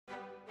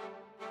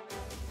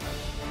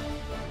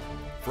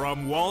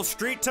From Wall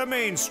Street to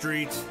Main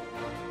Street,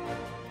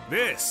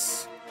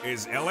 this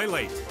is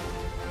LALATE.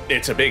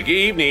 It's a big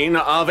evening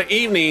of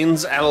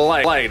evenings at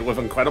LALATE with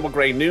incredible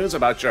great news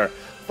about your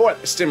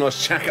fourth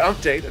stimulus check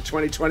update of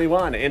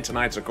 2021. In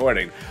tonight's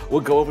recording,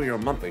 we'll go over your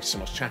monthly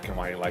stimulus check and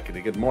why you're likely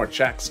to get more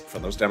checks for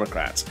those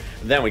Democrats.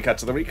 Then we cut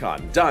to the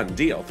recon. Done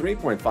deal.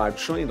 $3.5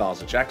 trillion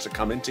of checks are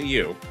coming to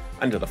you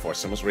under the fourth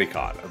stimulus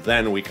recon.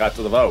 Then we cut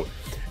to the vote.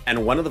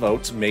 And one of the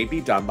votes may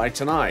be done by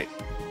tonight.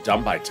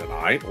 Done by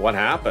tonight? What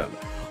happened?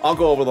 I'll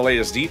go over the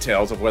latest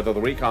details of whether the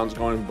recon's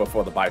going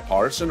before the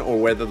bipartisan or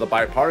whether the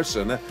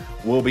bipartisan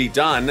will be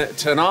done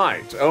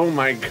tonight. Oh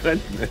my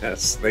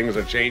goodness, things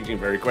are changing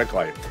very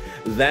quickly.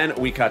 Then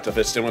we cut to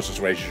the stimulus, which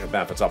raises your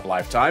benefits up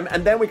lifetime,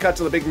 and then we cut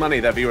to the big money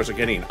that viewers are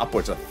getting,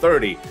 upwards of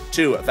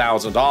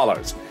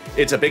 $32,000.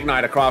 It's a big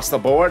night across the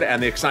board,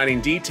 and the exciting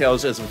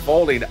details is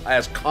unfolding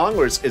as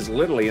Congress is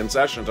literally in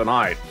session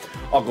tonight.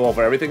 I'll go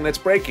over everything that's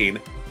breaking,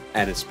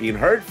 and it's being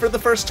heard for the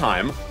first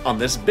time on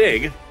this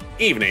big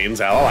Evenings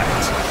at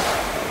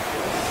LALATE.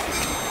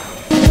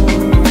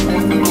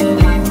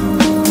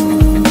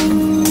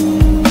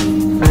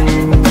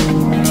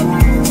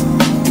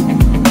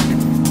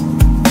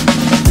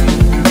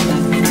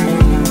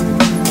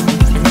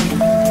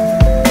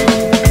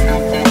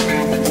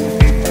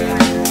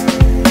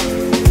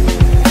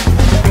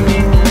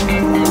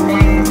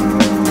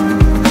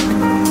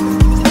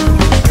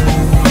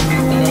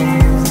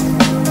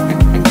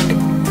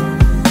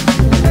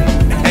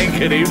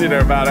 Good evening,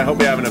 everybody. I hope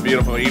you're having a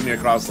beautiful evening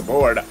across the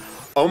board.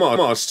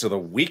 Almost to the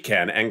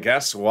weekend, and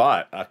guess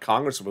what?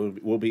 Congress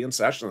will be in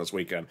session this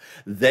weekend.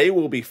 They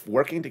will be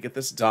working to get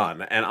this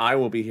done, and I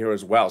will be here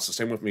as well. So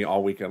stay with me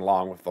all weekend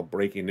long with the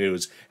breaking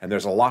news, and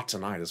there's a lot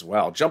tonight as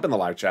well. Jump in the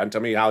live chat and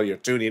tell me how you're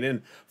tuning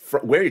in,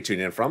 where you're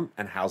tuning in from,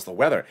 and how's the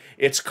weather.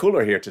 It's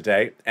cooler here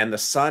today, and the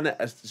sun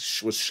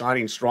was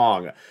shining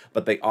strong,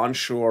 but the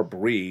onshore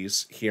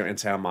breeze here in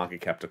Santa Monica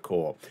kept it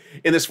cool.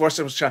 In this fourth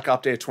stimulus check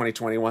update of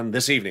 2021,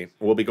 this evening,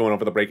 we'll be going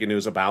over the breaking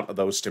news about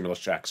those stimulus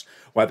checks,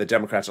 why the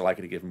Democrats are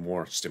likely to give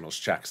more stimulus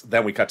checks.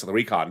 Then we cut to the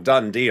recon.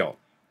 Done deal.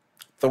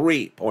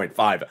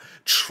 $3.5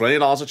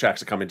 trillion of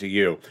checks are coming to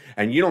you.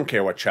 And you don't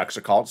care what checks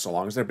are called so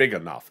long as they're big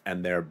enough.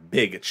 And they're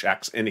big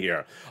checks in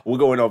here. We'll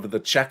go over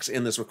the checks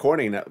in this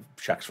recording.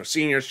 Checks for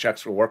seniors,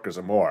 checks for workers,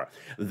 and more.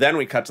 Then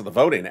we cut to the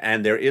voting.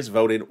 And there is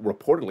voting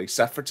reportedly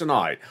set for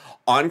tonight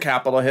on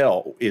Capitol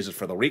Hill. Is it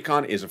for the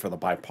recon? Is it for the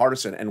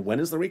bipartisan? And when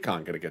is the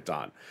recon going to get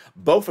done?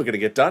 Both are going to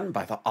get done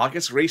by the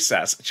August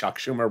recess. Chuck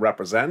Schumer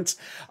represents.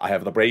 I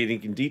have the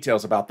breaking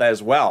details about that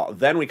as well.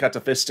 Then we cut to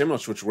fifth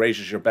stimulus, which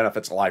raises your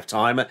benefits a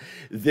lifetime.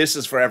 This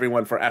is for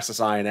everyone for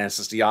SSI and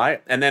SSDI.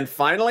 And then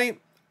finally,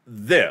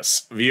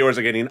 this. Viewers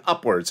are getting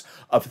upwards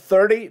of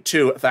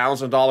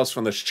 $32,000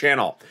 from this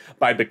channel.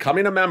 By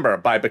becoming a member,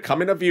 by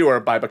becoming a viewer,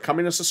 by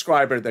becoming a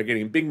subscriber, they're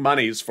getting big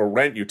monies for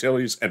rent,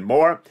 utilities, and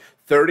more.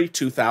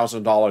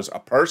 $32,000 a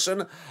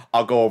person.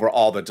 I'll go over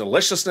all the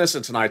deliciousness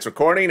in tonight's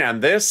recording,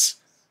 and this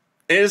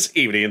is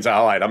Evenings at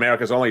LALATE,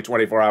 America's only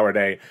 24-hour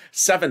day,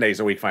 7 days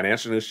a week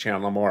financial news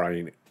channel. No more. I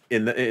mean,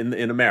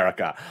 in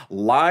America,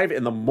 live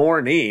in the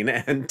morning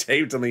and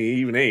taped in the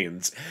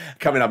evenings.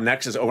 Coming up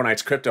next is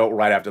Overnight's Crypto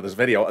right after this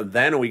video. And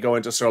then we go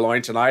into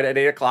Sirloin tonight at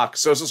 8 o'clock.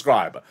 So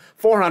subscribe.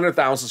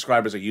 400,000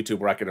 subscribers, a YouTube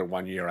record in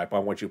 1 year. I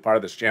want you part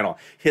of this channel.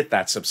 Hit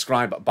that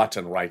subscribe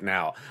button right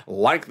now.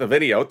 Like the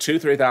video,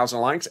 3,000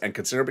 likes, and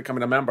consider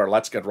becoming a member.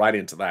 Let's get right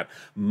into that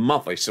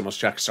monthly stimulus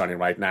check starting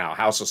right now.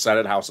 House of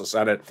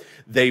Senate.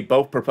 They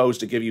both propose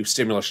to give you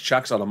stimulus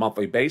checks on a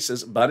monthly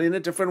basis, but in a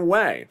different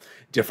way.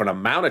 Different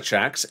amount of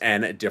checks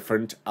and a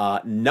different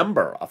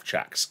number of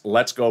checks.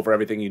 Let's go over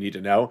everything you need to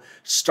know,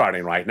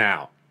 starting right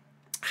now.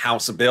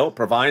 House bill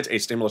provides a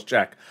stimulus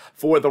check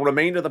for the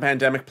remainder of the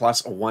pandemic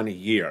plus 1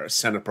 year.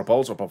 Senate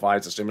proposal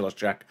provides a stimulus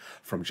check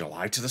from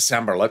July to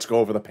December. Let's go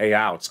over the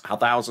payouts.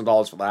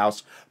 $1,000 for the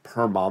House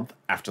per month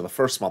after the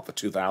first month of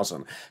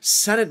 $2,000.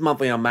 Senate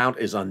monthly amount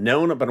is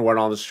unknown, but word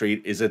on the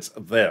street is it's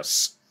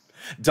this.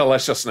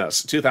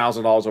 Deliciousness,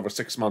 $2,000 over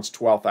 6 months,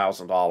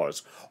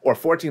 $12,000, or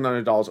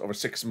 $1,400 over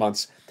 6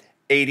 months,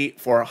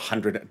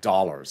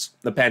 $8,400.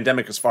 The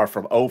pandemic is far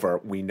from over,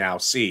 we now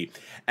see.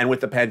 And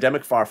with the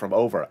pandemic far from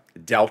over,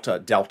 Delta,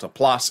 Delta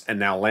Plus, and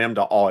now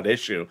Lambda all at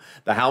issue,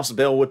 the House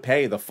bill would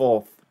pay the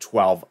full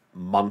 12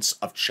 months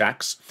of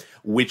checks,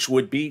 which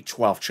would be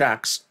 12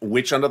 checks,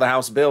 which under the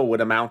House bill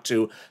would amount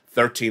to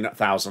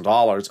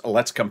 $13,000.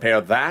 Let's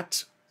compare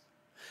that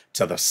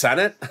to the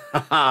Senate.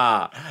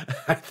 I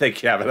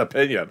think you have an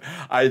opinion.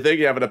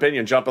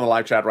 Jump in the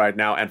live chat right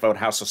now and vote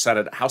House of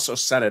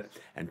Senate,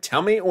 and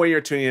tell me where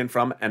you're tuning in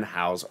from and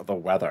how's the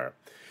weather.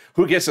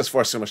 Who gets this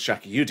fourth stimulus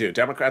check? You do.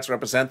 Democrats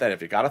represent that.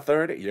 If you got a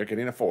third, you're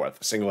getting a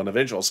fourth. Single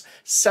individuals,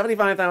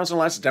 $75,000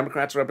 less.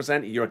 Democrats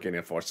represent, you're getting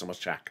a fourth stimulus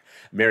check.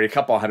 Married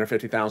couple,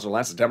 $150,000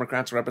 less.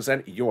 Democrats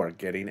represent, you're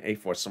getting a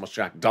fourth stimulus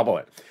check. Double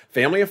it.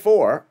 Family of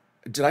four,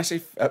 Did I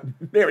say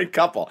married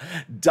couple?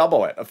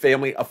 Double it. A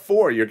family of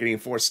 4, you're getting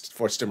four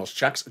stimulus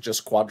checks,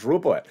 just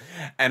quadruple it.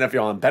 And if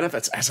you're on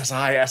benefits,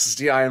 SSI,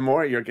 SSDI, and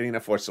more, you're getting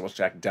a 4 stimulus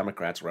check.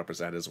 Democrats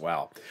represent as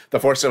well. The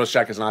 4 stimulus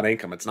check is not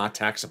income. It's not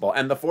taxable.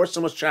 And the 4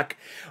 stimulus check,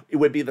 it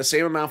would be the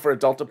same amount for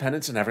adult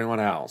dependents and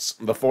everyone else.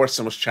 The 4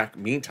 stimulus check,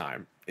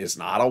 meantime, is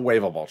not a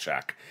waivable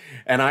check.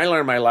 And I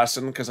learned my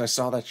lesson because I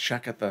saw that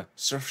check at the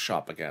surf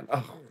shop again.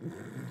 Oh,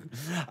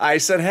 I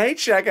said, "Hey,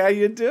 check, how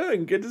you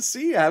doing? Good to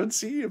see you. I haven't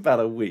seen you about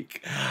a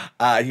week."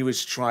 He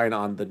was trying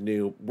on the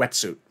new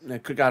wetsuit.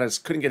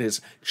 Couldn't get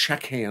his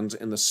check hands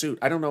in the suit.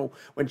 I don't know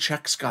when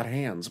checks got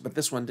hands, but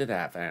this one did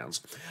have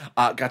hands.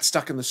 Got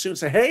stuck in the suit and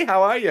said, "Hey,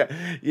 how are you?"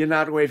 "You're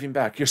not waving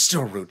back. You're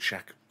still rude,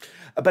 check."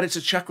 But it's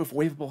a check with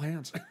waivable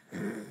hands.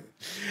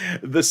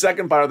 The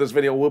second part of this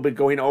video, we'll be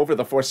going over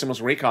the 4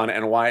 stimulus recon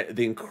and why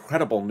the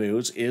incredible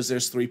news is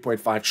there's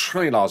 $3.5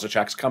 trillion of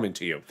checks coming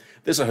to you.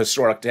 This is a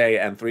historic day,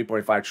 and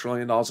 $3.5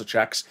 trillion of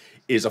checks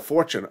is a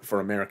fortune for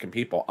American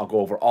people. I'll go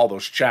over all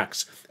those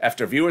checks.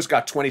 After viewers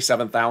got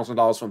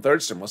 $27,000 from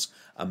third stimulus,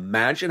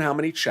 imagine how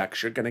many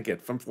checks you're going to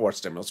get from 4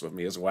 stimulus with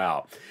me as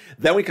well.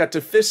 Then we got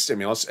to 5th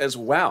stimulus as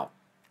well.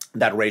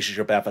 That raises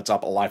your benefits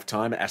up a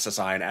lifetime,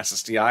 SSI and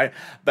SSDI.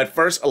 But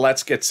first,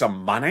 let's get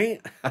some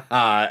money,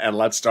 and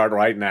let's start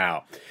right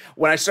now.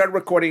 When I started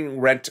recording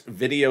rent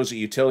videos,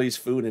 utilities,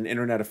 food, and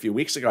internet a few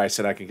weeks ago, I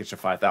said I can get you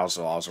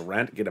 $5,000 of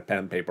rent. Get a pen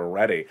and paper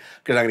ready,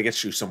 because I'm going to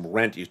get you some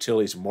rent,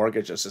 utilities,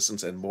 mortgage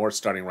assistance, and more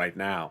starting right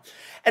now.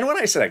 And when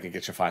I said I could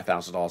get you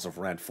 $5,000 of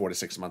rent, 4 to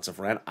 6 months of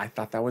rent, I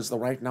thought that was the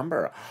right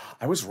number.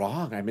 I was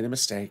wrong. I made a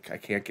mistake. I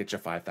can't get you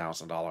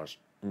 $5,000.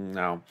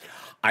 No,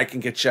 I can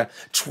get you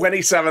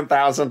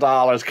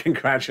 $27,000.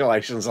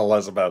 Congratulations,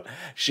 Elizabeth.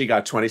 She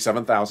got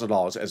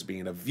 $27,000 as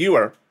being a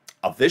viewer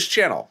of this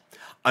channel,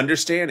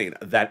 understanding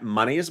that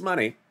money is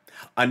money,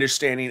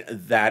 understanding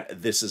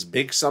that this is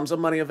big sums of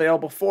money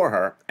available for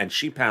her, and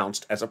she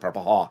pounced as a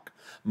purple hawk.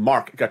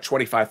 Mark got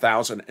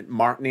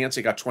 $25,000.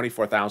 Nancy got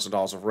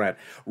 $24,000 of rent.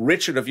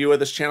 Richard, a viewer of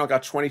this channel,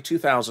 got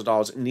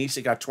 $22,000.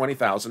 Nisi got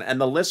 $20,000, and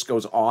the list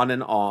goes on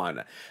and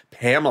on.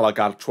 Pamela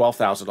got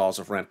 $12,000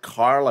 of rent.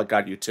 Carla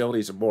got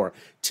utilities and more.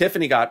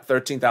 Tiffany got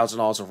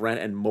 $13,000 of rent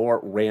and more.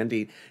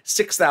 Randy,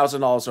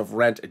 $6,000 of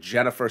rent.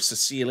 Jennifer,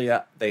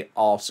 Cecilia, they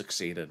all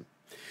succeeded.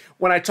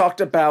 When I talked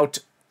about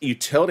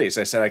utilities,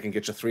 I said I can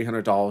get you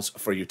 $300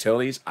 for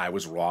utilities. I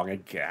was wrong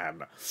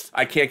again.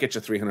 I can't get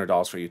you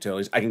 $300 for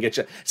utilities. I can get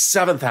you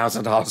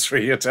 $7,000 for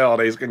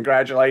utilities.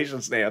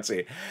 Congratulations,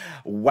 Nancy.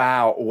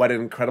 Wow, what an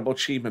incredible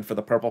achievement for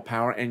the Purple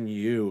Power and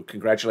you.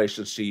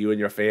 Congratulations to you and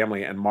your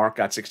family. And Mark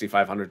got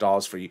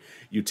 $6,500 for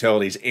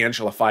utilities.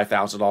 Angela,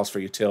 $5,000 for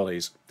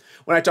utilities.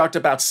 When I talked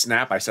about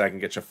SNAP, I said I can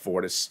get you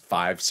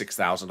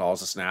 $6,000 a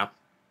SNAP.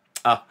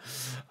 Did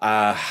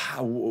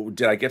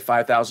I get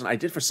 $5,000? I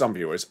did for some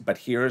viewers, but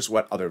here's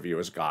what other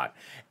viewers got.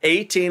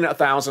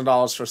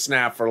 $18,000 for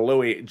SNAP for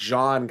Louis.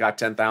 John got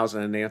 $10,000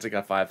 and Nancy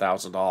got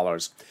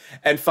 $5,000.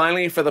 And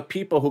finally, for the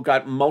people who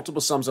got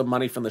multiple sums of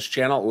money from this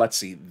channel, let's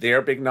see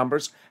their big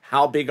numbers.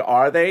 How big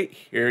are they?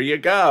 Here you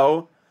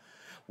go.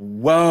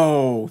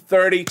 Whoa,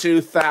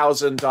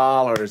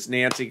 $32,000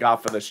 Nancy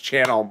got for this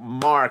channel.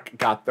 Mark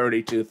got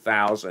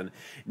 $32,000.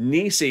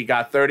 Nisi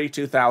got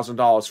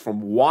 $32,000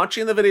 from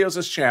watching the videos of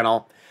this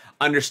channel,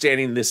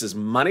 understanding this is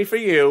money for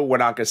you. We're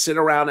not going to sit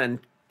around and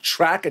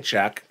track a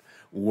check.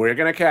 We're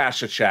going to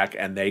cash a check,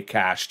 and they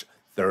cashed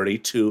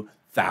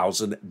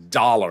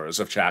 $32,000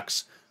 of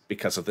checks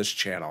because of this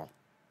channel.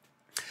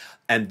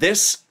 And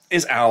this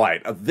is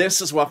LALATE.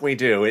 This is what we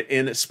do.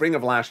 In spring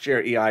of last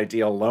year,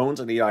 EIDL loans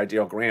and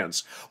EIDL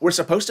grants were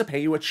supposed to pay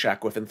you a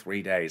check within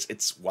 3 days.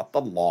 It's what the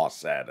law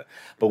said.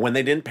 But when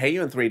they didn't pay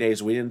you in 3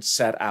 days, we didn't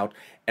set out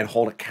and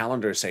hold a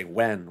calendar, say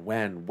when.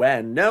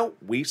 No,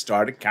 we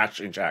started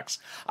cashing checks.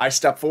 I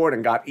stepped forward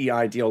and got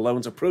EIDL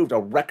loans approved, a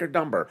record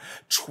number.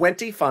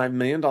 $25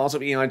 million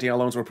of EIDL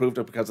loans were approved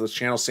because of this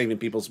channel saving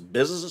people's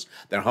businesses,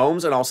 their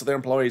homes, and also their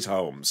employees'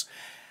 homes.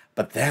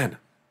 But then,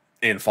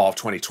 in fall of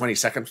 2020,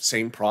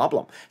 same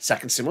problem.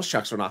 Second stimulus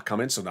checks were not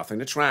coming, so nothing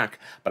to track.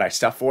 But I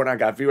stepped forward and I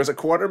got viewers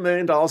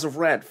 $250,000 of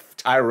rent.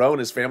 Tyrone,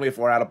 his family of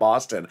 4 out of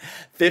Boston.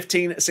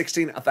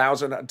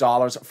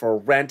 $16,000 for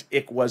rent.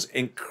 It was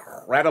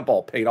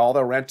incredible. Paid all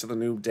their rent to the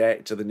new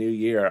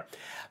year.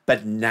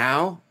 But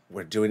now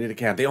we're doing it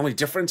again. The only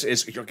difference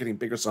is you're getting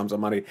bigger sums of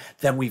money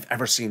than we've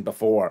ever seen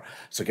before.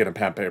 So get a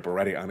pen and paper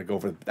ready. I'm going to go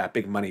over that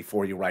big money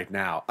for you right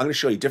now. I'm going to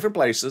show you different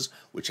places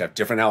which have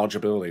different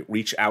eligibility.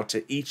 Reach out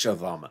to each of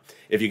them.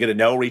 If you get a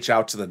no, reach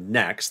out to the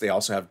next. They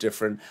also have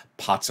different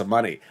pots of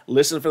money.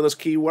 Listen for those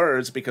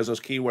keywords because those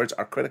keywords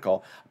are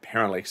critical,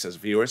 apparently, says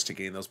viewers, to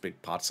gain those big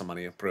pots of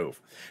money approved.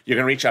 You're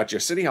going to reach out to your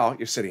city hall,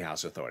 your city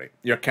housing authority.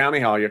 Your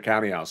county hall, your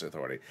county housing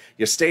authority.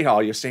 Your state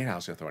hall, your state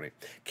housing authority.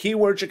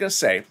 Keywords you're going to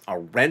say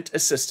are rent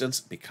assistance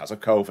because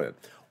of COVID,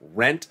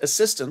 rent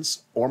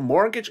assistance, or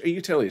mortgage or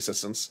utility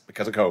assistance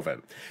because of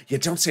COVID. You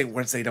don't say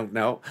words they don't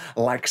know,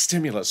 like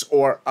stimulus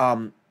or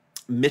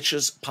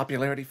Mitch's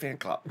popularity fan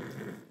club.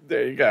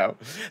 There you go.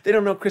 They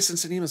don't know Kristen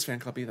Sinema's fan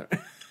club either.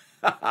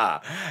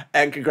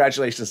 And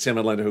congratulations, Tim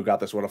and Linda, who got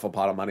this wonderful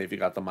pot of money. If you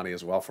got the money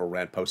as well for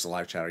rent, post, and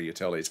live chat or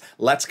utilities.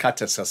 Let's cut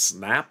to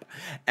Snap.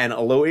 And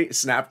Louie,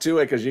 snap to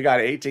it because you got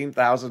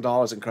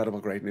 $18,000. Incredible,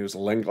 great news.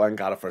 Lynn Glenn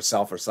got it for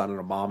herself, her son, and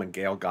her mom, and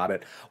Gail got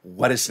it.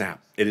 What is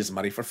Snap? It is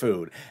money for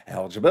food.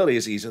 Eligibility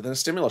is easier than a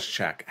stimulus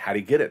check. How do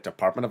you get it?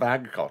 Department of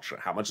Agriculture.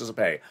 How much does it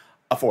pay?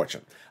 A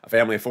fortune. A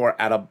family of four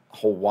out of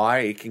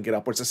Hawaii can get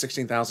upwards of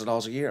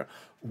 $16,000 a year.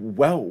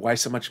 Whoa, why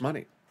so much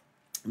money?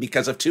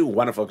 Because of two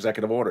wonderful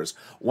executive orders,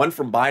 one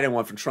from Biden,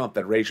 one from Trump,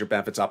 that raise your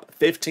benefits up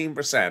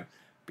 15%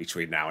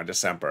 between now and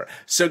December.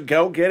 So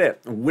go get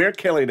it. We're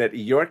killing it.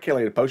 You're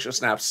killing it. Post your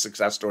snaps,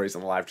 success stories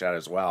in the live chat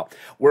as well.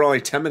 We're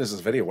only 10 minutes of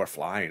this video. We're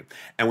flying.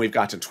 And we've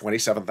gotten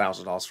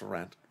 $27,000 for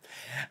rent,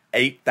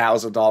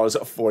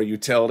 $8,000 for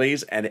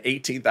utilities, and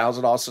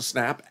 $18,000 for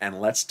Snap. And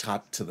let's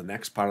talk to the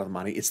next part of the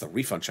money. It's the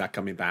refund check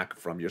coming back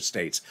from your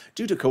states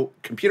due to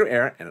computer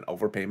error and an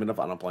overpayment of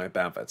unemployment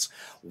benefits.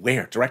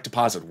 Where? Direct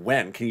deposit.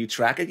 When? Can you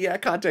track it? Yeah,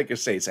 contact your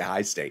state. Say,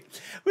 hi, state.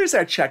 Where's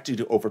that check due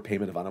to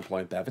overpayment of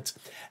unemployment benefits?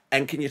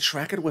 And can you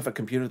track it with a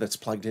computer that's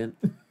plugged in?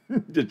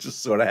 It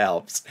just sort of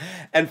helps.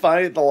 And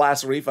finally, the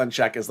last refund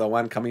check is the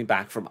one coming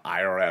back from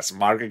IRS.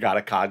 Margaret got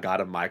it, Cod got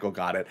it, Michael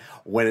got it.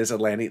 When is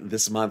it landing?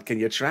 This month. Can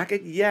you track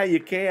it? Yeah, you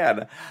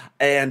can.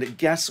 And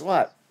guess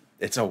what?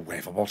 It's a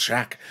waivable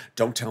check.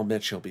 Don't tell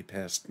Mitch, he'll be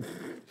pissed.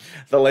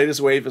 The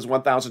latest wave is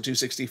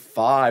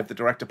 $1,265. The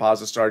direct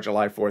deposit started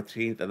July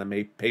 14th, and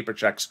the paper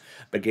checks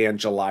began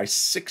July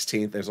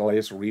 16th. There's the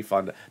latest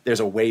refund. There's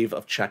a wave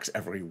of checks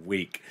every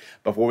week.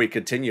 Before we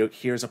continue,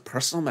 here's a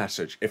personal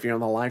message. If you're on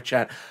the live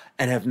chat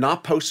and have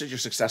not posted your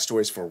success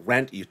stories for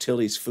rent,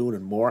 utilities, food,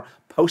 and more,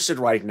 post it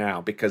right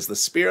now, because the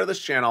spirit of this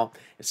channel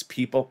is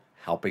people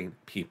helping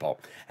people.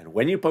 And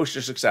when you post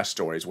your success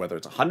stories, whether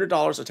it's $100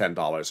 or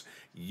 $10,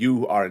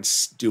 you are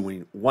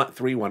doing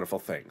three wonderful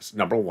things.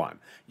 Number one,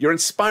 you're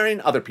inspiring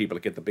other people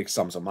to get the big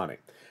sums of money.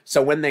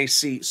 So when they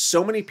see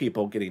so many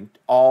people getting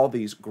all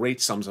these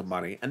great sums of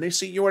money, and they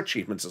see your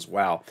achievements as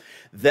well,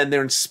 then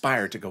they're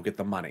inspired to go get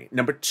the money.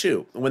 Number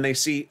two, when they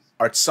see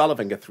Art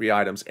Sullivan get 3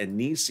 items, and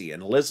Nisi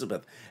and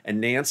Elizabeth and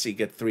Nancy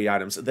get 3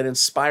 items, that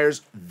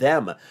inspires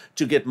them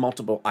to get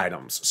multiple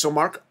items. So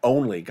Mark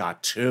only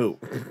got 2.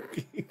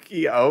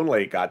 He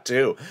only got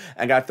 2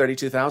 and got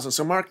 32,000.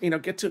 So Mark,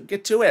 get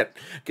to it.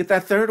 Get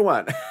that third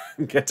one.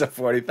 Get to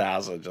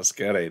 40,000. Just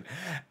kidding.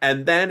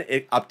 And then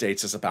it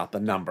updates us about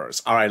the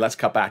numbers. All right, let's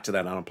cut back to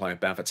that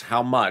unemployment benefits.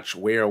 How much,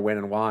 where, when,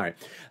 and why?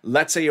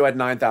 Let's say you had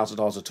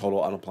 $9,000 of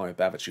total unemployment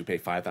benefits. You pay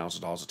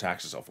 $5,000 of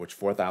taxes, of which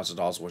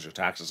 $4,000 was your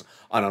taxes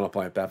on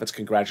unemployment benefits.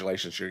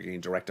 Congratulations, you're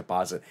getting direct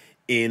deposit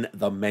in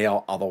the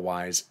mail,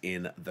 otherwise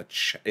in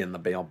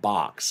the mail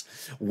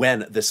box.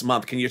 When this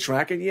month? Can you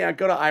track it? Yeah,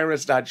 go to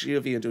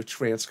irs.gov and do a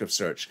transcript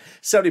search.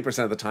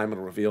 70% of the time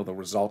it'll reveal the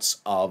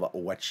results of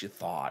what you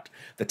thought,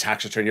 the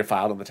tax return you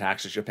filed, and the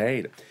taxes you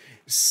paid.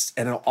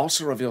 And it'll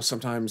also reveal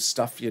sometimes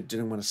stuff you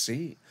didn't want to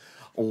see,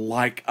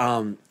 like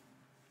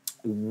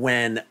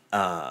when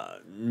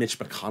Mitch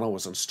McConnell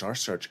was on Star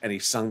Search and he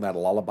sung that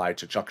lullaby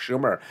to Chuck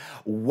Schumer.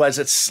 Was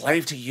it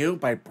Slave to You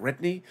by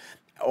Britney?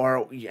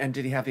 And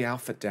did he have the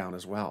outfit down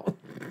as well?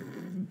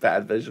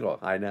 Bad visual,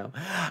 I know.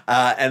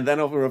 And then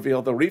it'll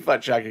reveal the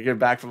refund check again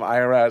back from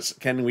IRS.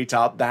 Can we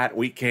top that?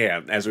 We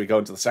can, as we go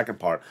into the second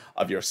part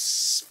of your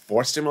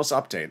fourth stimulus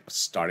update,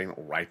 starting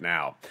right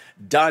now.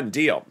 Done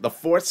deal. The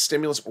fourth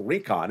stimulus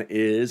recon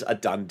is a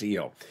done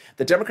deal.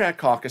 The Democratic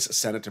caucus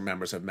senator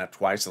members have met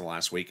twice in the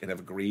last week and have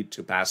agreed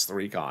to pass the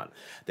recon.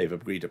 They've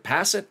agreed to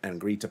pass it and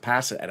agreed to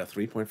pass it at a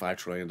 $3.5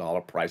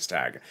 trillion price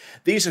tag.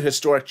 These are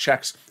historic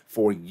checks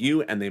for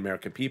you and the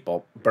American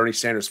people. Bernie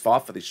Sanders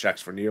fought for these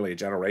checks for nearly a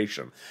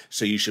generation,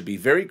 so you should be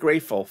very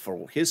grateful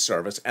for his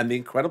service and the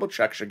incredible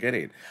checks you're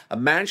getting.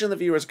 Imagine the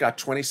viewers got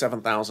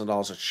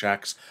 $27,000 of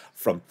checks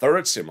from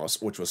third stimulus,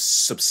 which was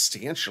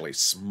substantially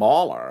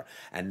smaller,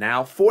 and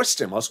now fourth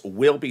stimulus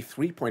will be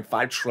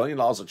 $3.5 trillion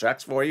of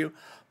checks for you.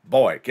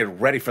 Boy, get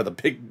ready for the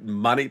big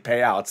money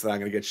payouts that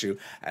I'm going to get you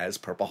as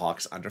Purple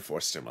Hawks under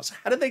fourth stimulus.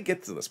 How did they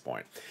get to this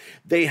point?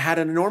 They had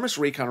an enormous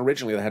recon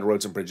originally that had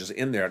roads and bridges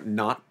in there,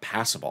 not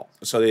passable.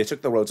 So they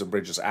took the roads and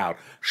bridges out,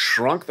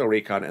 shrunk the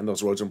recon, and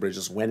those roads and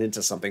bridges went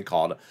into something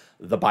called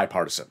the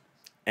bipartisan.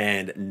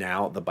 And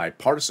now the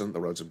bipartisan, the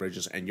roads and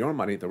bridges, and your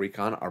money, the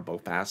recon, are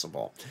both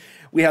passable.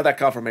 We have that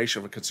confirmation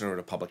of a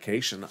conservative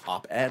publication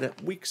op-ed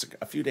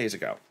a few days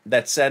ago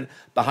that said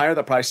the higher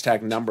the price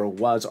tag number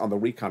was on the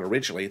recon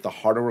originally, the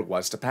harder it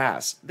was to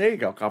pass. There you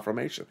go,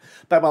 confirmation.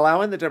 By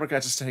allowing the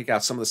Democrats to take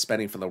out some of the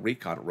spending from the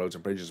recon, roads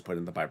and bridges, put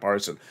in the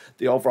bipartisan,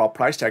 the overall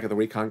price tag of the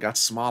recon got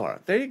smaller.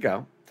 There you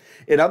go.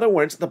 In other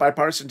words, the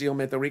bipartisan deal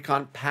made the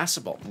recon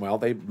passable. Well,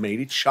 they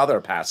made each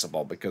other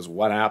passable, because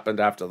what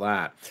happened after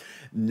that?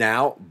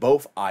 Now,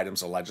 both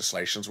items of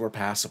legislations were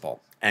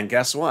passable. And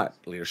guess what?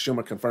 Leader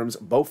Schumer confirms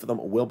both of them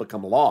will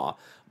become law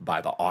by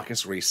the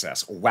August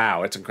recess.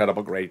 Wow, it's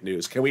incredible, great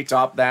news. Can we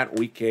top that?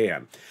 We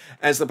can.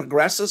 As the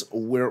progressives,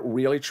 we're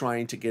really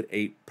trying to get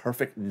a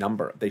perfect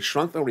number. They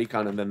shrunk the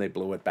recon and then they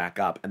blew it back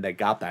up, and they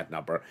got that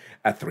number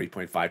at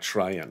 $3.5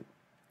 trillion.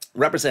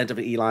 Representative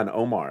Elon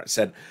Omar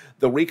said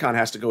the recon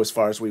has to go as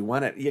far as we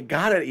want it. You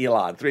got it,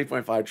 Elon.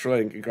 3.5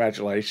 trillion.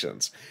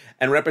 Congratulations.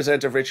 And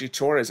Representative Richie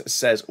Torres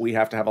says we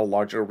have to have a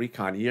larger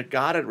recon. You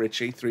got it,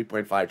 Richie.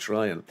 3.5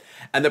 trillion.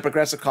 And the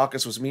Progressive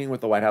Caucus was meeting with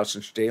the White House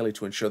daily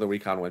to ensure the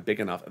recon went big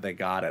enough. They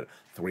got it.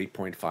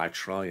 3.5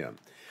 trillion.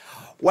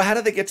 Well, how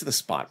did they get to the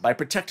spot? By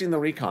protecting the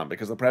recon,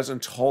 because the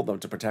president told them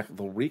to protect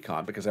the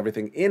recon because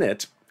everything in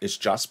it is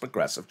just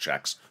progressive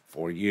checks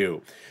for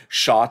you.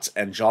 Schatz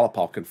and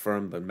Jalopal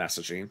confirmed the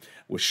messaging,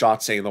 with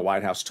Schatz saying the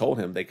White House told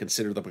him they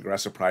consider the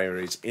progressive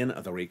priorities in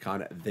the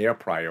recon their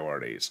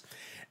priorities.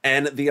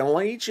 And the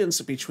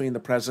allegiance between the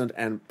president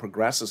and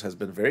progressives has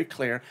been very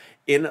clear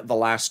in the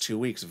last 2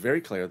 weeks, very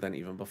clearer than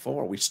even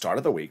before. We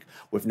started the week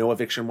with no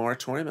eviction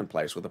moratorium in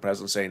place, with the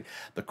president saying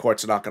the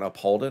courts are not going to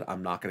uphold it,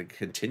 I'm not going to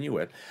continue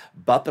it,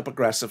 but the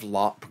progressives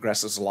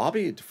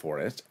lobbied for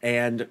it,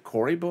 and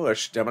Cori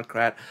Bush,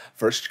 Democrat,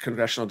 1st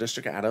Congressional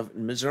District out of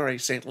Missouri,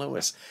 St.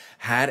 Louis,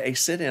 had a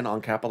sit-in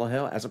on Capitol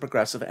Hill as a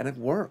progressive, and it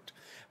worked.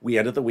 We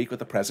ended the week with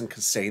the president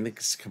saying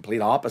the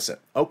complete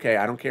opposite. Okay,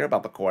 I don't care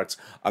about the courts.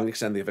 I'm going to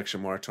extend the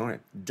eviction moratorium.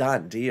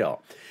 Done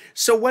deal.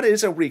 So what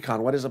is a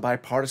recon? What is a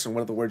bipartisan?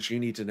 What are the words you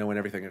need to know and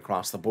everything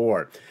across the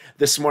board?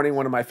 This morning,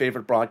 one of my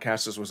favorite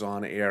broadcasters was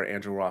on air,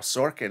 Andrew Ross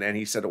Sorkin, and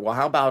he said, well,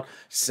 how about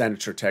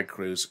Senator Ted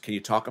Cruz? Can you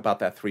talk about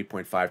that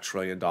 $3.5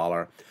 trillion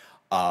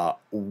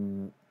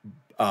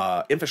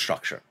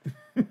infrastructure?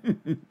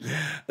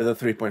 The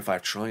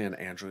 3.5 trillion,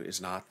 Andrew, is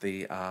not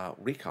the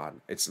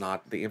recon. It's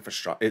not the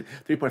infrastructure.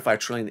 3.5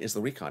 trillion is the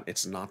recon.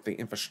 It's not the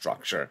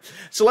infrastructure.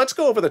 So let's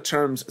go over the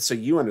terms so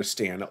you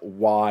understand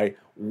why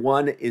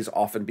one is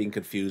often being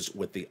confused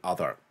with the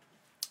other.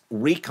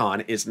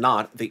 Recon is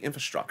not the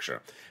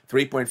infrastructure.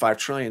 3.5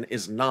 trillion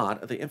is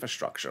not the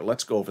infrastructure.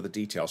 Let's go over the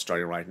details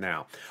starting right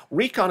now.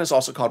 Recon is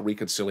also called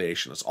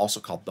reconciliation. It's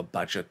also called the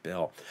budget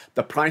bill.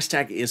 The price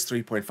tag is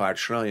 3.5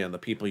 trillion. The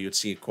people you'd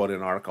see quoted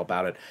an article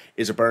about it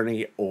is a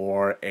Bernie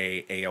or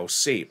a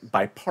AOC.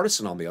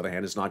 Bipartisan, on the other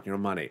hand, is not your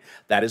money.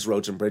 That is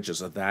roads and bridges.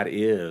 That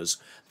is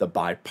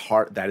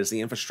that is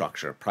the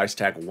infrastructure. Price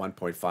tag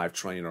 1.5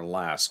 trillion or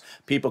less.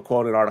 People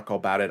quoted an article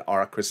about it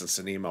are Kristen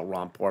Sinema,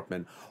 Ron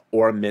Portman,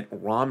 or Mitt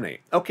Romney.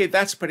 Okay,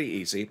 that's pretty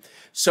easy.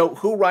 So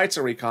who writes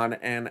a recon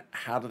and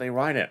how do they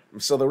write it?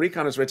 So the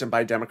recon is written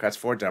by Democrats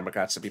for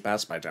Democrats to be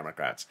passed by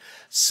Democrats.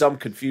 One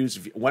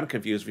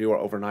confused viewer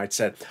overnight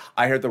said,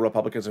 I heard the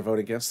Republicans are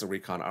voting against the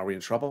recon. Are we in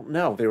trouble?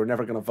 No, they were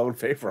never going to vote in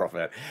favor of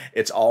it.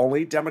 It's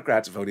only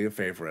Democrats voting in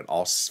favor of it,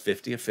 all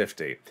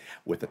 50-50,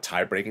 with a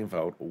tie-breaking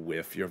vote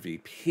with your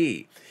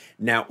VP.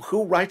 Now,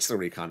 who writes the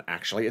recon?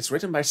 Actually, it's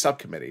written by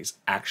subcommittees.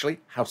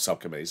 Actually, House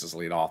subcommittees is the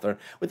lead author,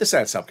 with the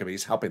Senate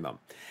subcommittees helping them.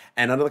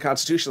 And under the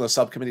Constitution, the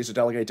subcommittees are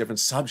delegated different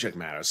subject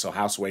matters. So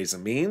House Ways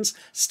and Means,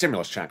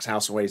 stimulus checks.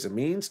 House Ways and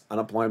Means,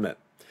 unemployment.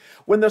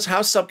 When those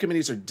House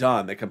subcommittees are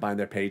done, they combine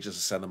their pages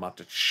and send them up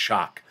to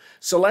Chuck.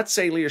 So let's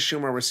say Leah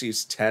Schumer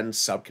receives 10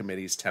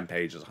 subcommittees, 10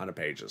 pages, 100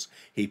 pages.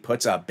 He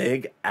puts a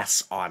big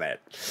S on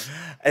it.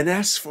 An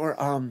S for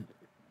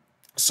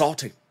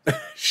salty,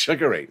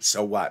 sugary.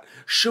 So what?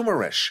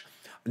 Schumerish.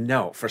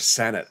 No, for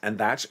Senate, and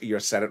that's your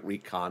Senate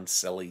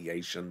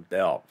reconciliation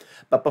bill.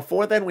 But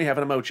before then, we have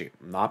an emoji,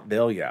 not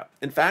bill yet.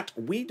 In fact,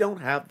 we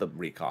don't have the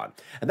recon,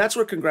 and that's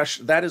where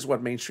that is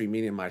what mainstream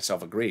media and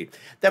myself agreed,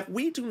 that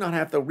we do not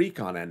have the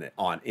recon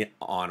on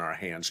our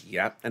hands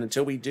yet, and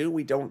until we do,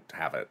 we don't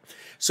have it.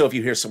 So if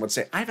you hear someone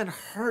say, I haven't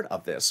heard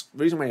of this,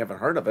 the reason why you haven't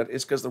heard of it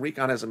is because the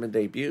recon hasn't been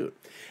debuted.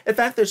 In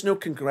fact, there's no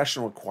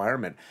congressional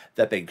requirement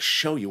that they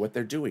show you what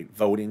they're doing,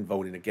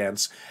 voting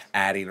against,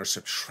 adding, or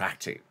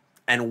subtracting.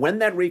 And when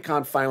that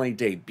recon finally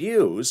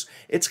debuts,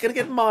 it's going to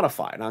get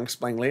modified. I'll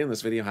explain later in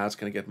this video how it's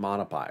going to get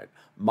modified.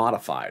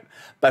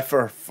 But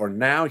for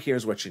now,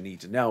 here's what you need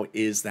to know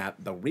is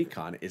that the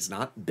recon is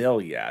not bill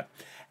yet.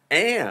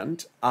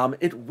 And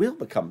it will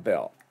become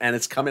bill. And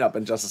it's coming up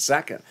in just a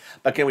second.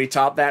 But can we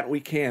top that?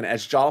 We can.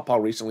 As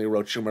Jalopal recently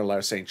wrote Schumer a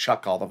letter saying,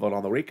 Chuck, call the vote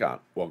on the recon.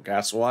 Well,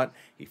 guess what?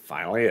 He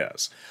finally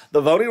is.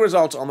 The voting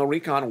results on the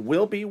recon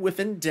will be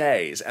within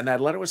days. And that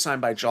letter was signed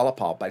by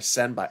Jalopal, but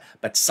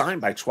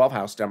signed by 12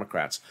 House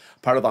Democrats,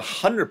 part of the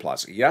 100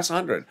 plus, yes,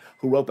 100,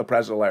 who wrote the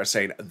president a letter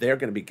saying they're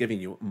going to be giving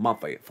you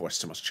monthly for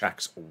stimulus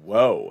checks.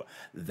 Whoa,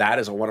 that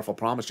is a wonderful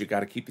promise. You got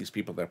to keep these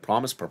people their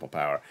promise, Purple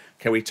Power.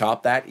 Can we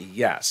top that?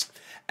 Yes.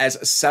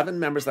 As 7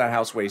 members of that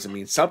House Ways and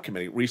Means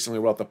subcommittee recently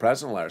wrote the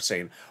president a letter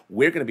saying,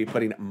 we're going to be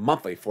putting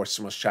monthly forced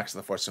stimulus checks in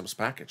the forced stimulus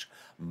package.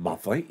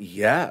 Monthly?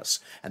 Yes.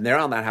 And they're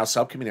on that House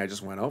subcommittee I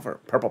just went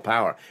over. Purple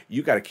Power.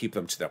 You got to keep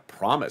them to their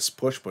promise.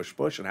 Push, push,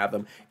 push, and have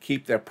them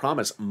keep their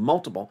promise.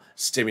 Multiple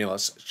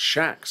stimulus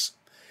checks.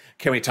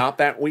 Can we top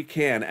that? We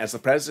can, as the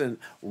president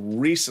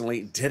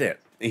recently did it.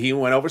 He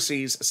went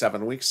overseas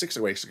 6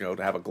 weeks ago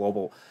to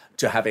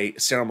have a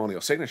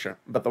ceremonial signature,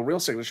 but the real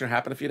signature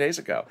happened a few days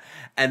ago.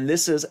 And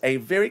this is a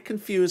very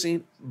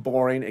confusing,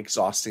 boring,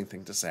 exhausting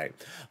thing to say.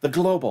 The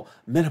global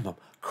minimum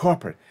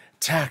corporate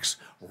tax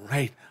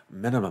rate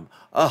minimum.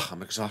 Ugh,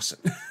 I'm exhausted.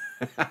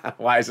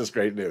 Why is this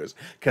great news?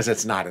 Because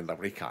it's not in the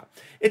recon.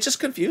 It's just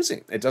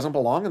confusing. It doesn't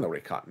belong in the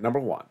recon. Number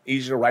one,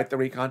 easy to write the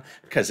recon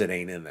because it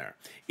ain't in there.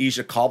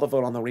 Easy to call the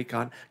vote on the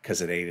recon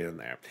because it ain't in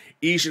there.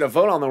 Easy to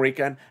vote on the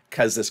recon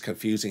because this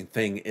confusing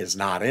thing is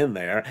not in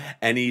there.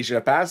 And easy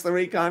to pass the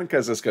recon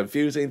because this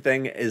confusing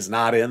thing is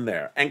not in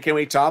there. And can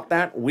we top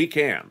that? We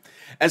can.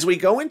 As we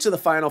go into the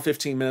final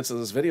 15 minutes of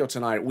this video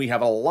tonight, we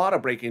have a lot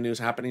of breaking news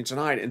happening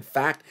tonight. In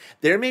fact,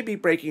 there may be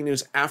breaking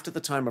news after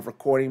the time of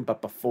recording,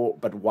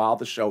 but while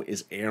the show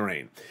is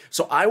airing.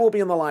 So I will be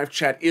in the live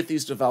chat if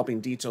these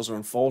developing details are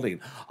unfolding.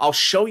 I'll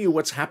show you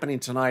what's happening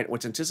tonight,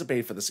 what's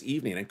anticipated for this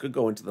evening, and could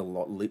go into the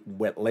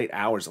late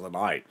hours of the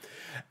night.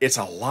 It's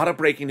a lot of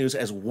breaking news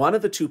as one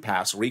of the two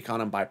paths,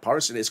 recon and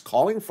bipartisan, is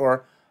calling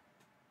for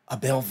a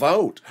bill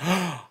vote.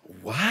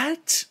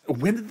 What?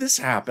 When did this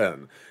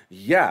happen?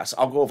 Yes,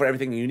 I'll go over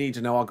everything you need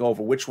to know. I'll go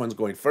over which one's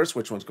going first,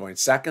 which one's going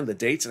second, the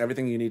dates, and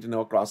everything you need to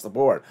know across the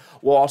board.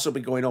 We'll also be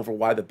going over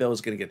why the bill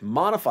is going to get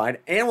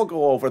modified, and we'll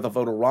go over the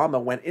vote-a-rama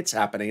when it's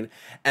happening,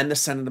 and the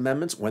Senate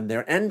amendments when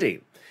they're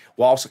ending.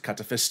 We'll also cut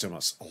to fist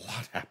stimulus. A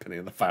lot happening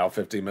in the final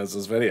 15 minutes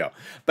of this video.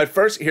 But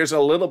first, here's a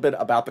little bit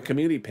about the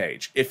community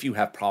page. If you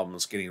have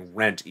problems getting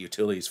rent,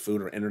 utilities,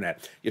 food, or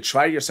internet, you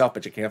try yourself,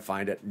 but you can't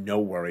find it, no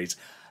worries.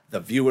 The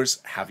viewers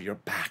have your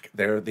back.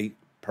 They're the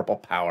Purple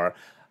Power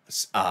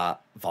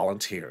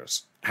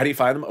volunteers. How do you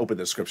find them? Open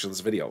the description of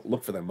this video.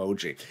 Look for the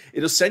emoji.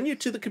 It'll send you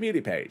to the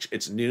community page.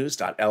 It's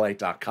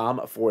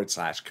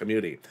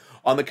news.lalate.com/community.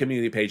 On the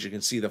community page, you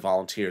can see the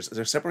volunteers.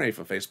 They're separated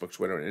from Facebook,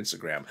 Twitter, and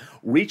Instagram.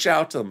 Reach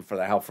out to them for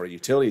the help for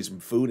utilities,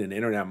 food, and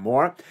internet and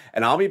more.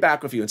 And I'll be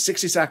back with you in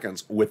 60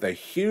 seconds with the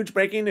huge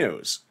breaking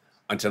news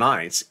on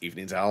tonight's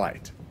Evenings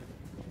LALATE.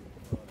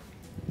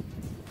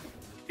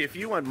 If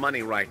you want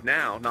money right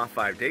now, not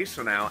 5 days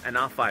from now, and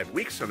not 5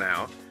 weeks from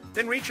now,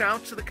 then reach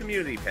out to the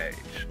community page.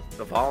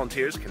 The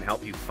volunteers can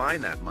help you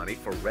find that money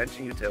for rent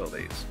and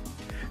utilities.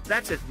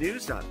 That's at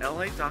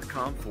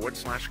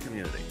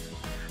news.lalate.com/community.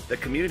 The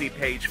community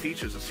page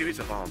features a series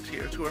of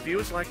volunteers who are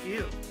viewers like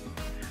you.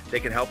 They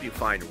can help you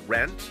find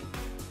rent,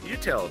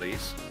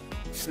 utilities,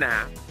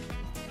 SNAP,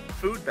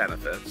 food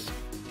benefits,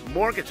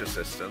 mortgage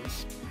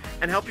assistance,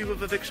 and help you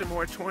with eviction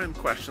moratorium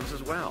questions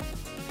as well.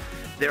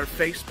 Their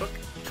Facebook,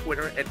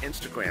 Twitter, and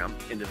Instagram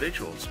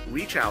individuals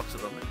reach out to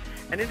them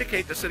and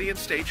indicate the city and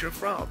state you're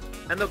from,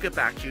 and they'll get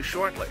back to you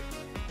shortly.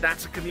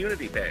 That's a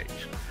community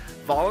page.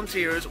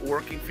 Volunteers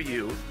working for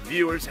you,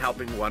 viewers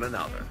helping one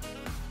another.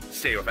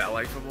 Stay with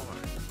LA for more.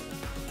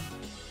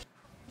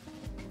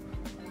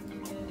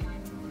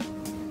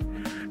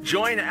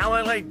 Join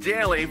LALATE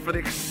Daily for the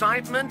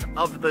excitement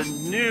of the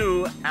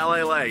new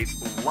LALATE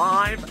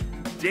live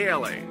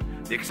daily.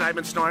 The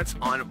excitement starts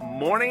on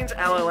mornings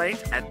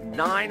LALATE at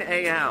 9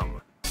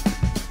 a.m.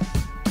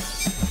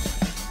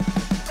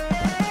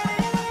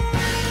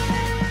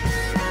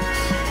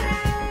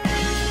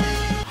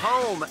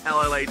 Home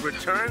LALATE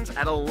returns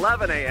at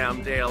 11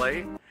 a.m.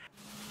 daily.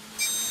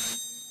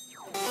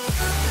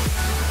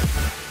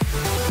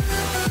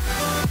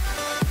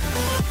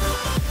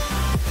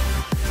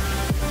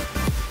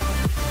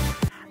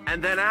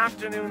 And then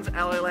afternoons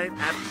LALATE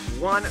at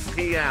 1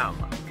 p.m.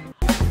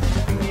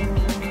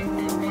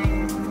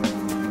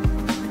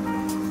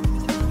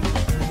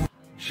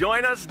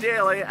 Join us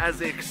daily as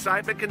the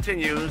excitement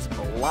continues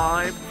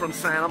live from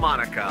Santa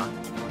Monica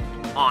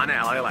on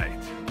LALATE.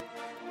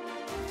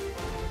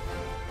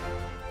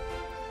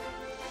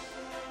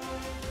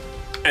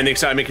 And the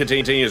excitement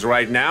continues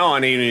right now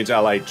on Evenings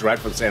LALATE,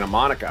 direct from Santa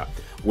Monica,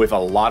 with a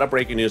lot of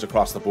breaking news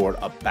across the board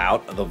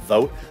about the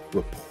vote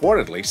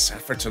reportedly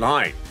set for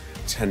tonight.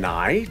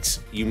 Tonight?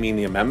 You mean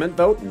the amendment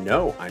vote?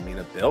 No, I mean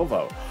a bill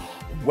vote.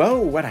 Whoa,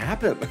 what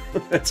happened?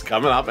 It's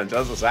coming up in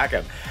just a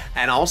second.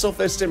 And also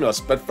for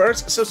stimulus. But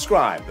first,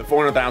 subscribe. The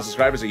 400,000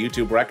 subscribers, a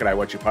YouTube record. I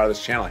want you part of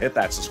this channel. Hit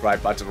that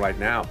subscribe button right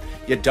now.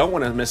 You don't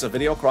want to miss a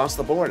video across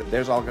the board.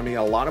 There's all going to be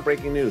a lot of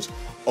breaking news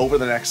over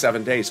the next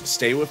 7 days.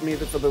 Stay with me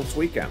for this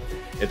weekend.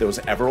 If there was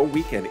ever a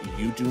weekend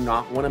you do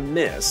not want to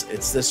miss,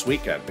 it's this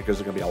weekend, because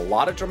there's going to be a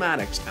lot of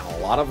dramatics and a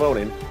lot of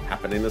voting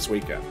happening this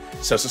weekend.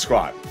 So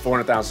subscribe.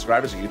 400,000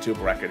 subscribers, a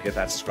YouTube record. Hit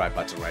that subscribe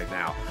button right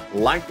now.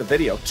 Like the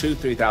video,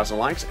 2,000-3,000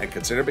 likes, and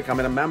consider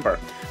becoming a member.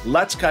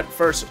 Let's cut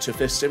first to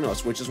fifth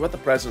stimulus, which is what the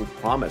president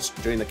promised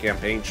during the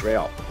campaign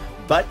trail,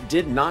 but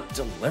did not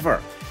deliver.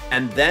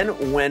 And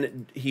then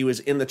when he was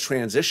in the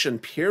transition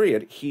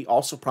period, he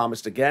also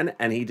promised again,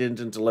 and he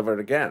didn't deliver it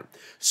again.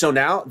 So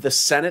now the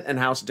Senate and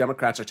House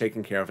Democrats are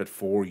taking care of it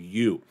for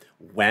you.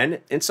 When?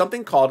 In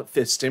something called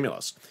fifth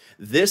stimulus.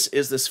 This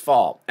is this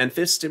fall, and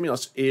fifth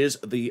stimulus is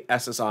the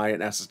SSI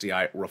and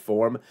SSDI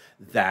reform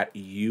that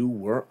you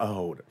were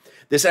owed.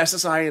 This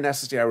SSI and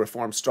SSDI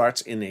reform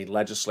starts in a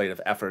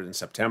legislative effort in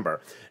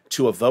September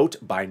to a vote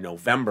by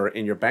November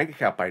in your bank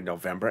account by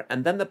November,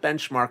 and then the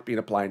benchmark being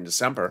applied in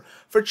December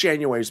for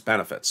January's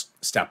benefits.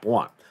 Step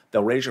 1.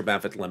 they'll raise your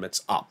benefit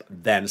limits up.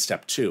 Then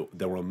step 2,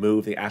 they'll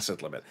remove the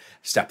asset limit.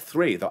 Step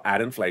 3, they'll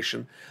add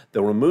inflation.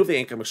 They'll remove the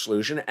income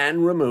exclusion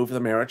and remove the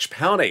marriage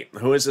penalty.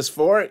 Who is this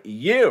for?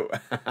 You.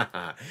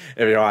 If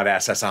you're on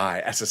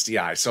SSI,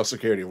 SSDI, Social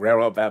Security,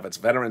 railroad benefits,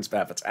 veterans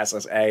benefits,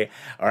 SSA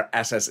or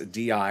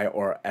SSDI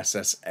or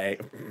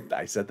SSA,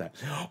 I said that,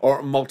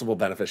 or multiple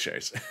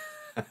beneficiaries.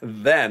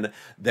 Then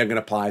they're going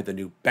to apply the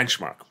new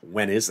benchmark.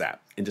 When is that?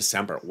 In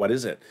December. What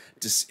is it?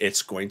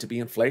 It's going to be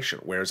inflation.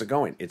 Where is it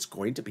going? It's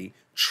going to be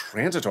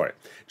transitory.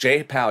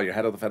 Jay Powell, your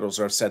head of the Federal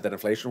Reserve, said that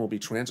inflation will be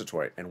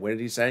transitory. And when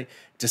did he say?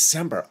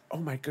 December. Oh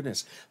my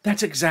goodness.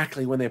 That's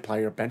exactly when they apply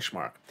your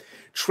benchmark.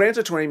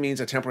 Transitory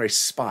means a temporary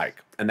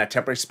spike, and that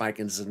temporary spike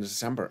is in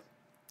December,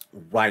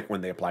 right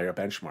when they apply your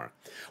benchmark.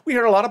 We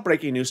heard a lot of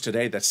breaking news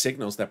today that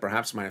signals that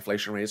perhaps my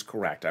inflation rate is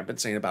correct. I've been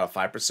saying about a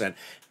 5%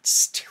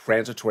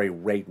 transitory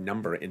rate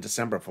number in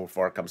December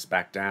before it comes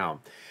back down.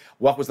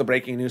 What was the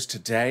breaking news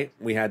today?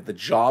 We had the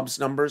jobs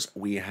numbers,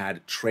 we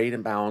had trade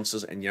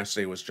imbalances, and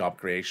yesterday was job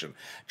creation.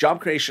 Job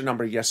creation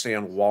number yesterday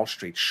on Wall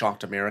Street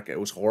shocked America. It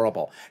was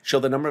horrible. Showed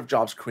the number of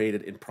jobs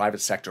created in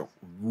private sector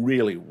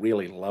really,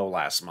 really low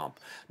last month.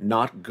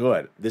 Not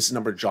good. This is the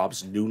number of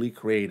jobs newly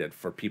created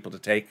for people to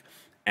take,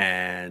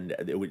 and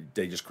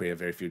they just created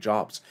very few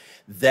jobs.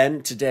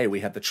 Then today we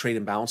had the trade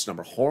imbalance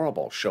number,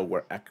 horrible, show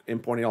we're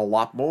importing a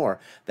lot more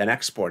than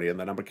exporting, and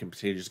the number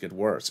continues to get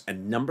worse.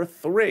 And number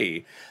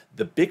 3,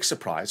 the big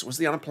surprise was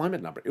the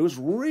unemployment number. It was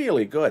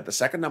really good. The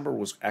second number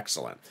was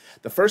excellent.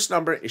 The first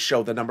number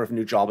showed the number of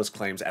new jobless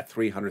claims at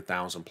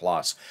 300,000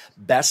 plus.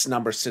 Best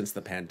number since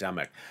the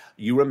pandemic.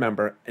 You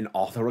remember in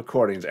all the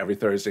recordings every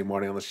Thursday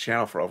morning on this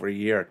channel for over a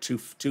year,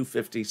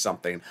 250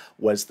 something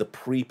was the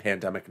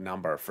pre-pandemic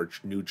number for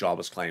new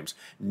jobless claims.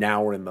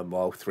 Now we're in the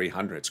low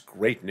 300s.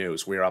 Great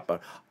news. We're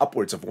up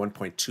upwards of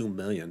 1.2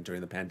 million during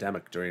the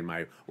pandemic, during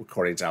my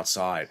recordings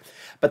outside.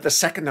 But the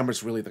second number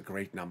is really the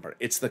great number.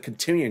 It's the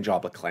continuing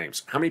jobless claims.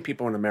 How many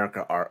people in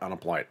America are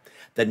unemployed?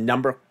 The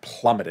number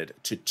plummeted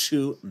to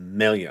 2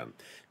 million.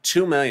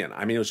 2 million.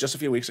 I mean, it was just a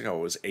few weeks ago,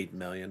 it was 8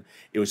 million.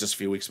 It was just a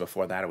few weeks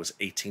before that, it was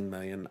 18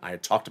 million. I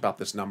had talked about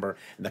this number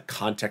in the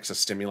context of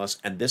stimulus,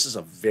 and this is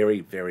a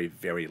very, very,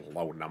 very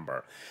low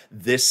number.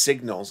 This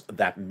signals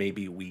that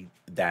maybe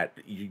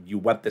you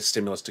want this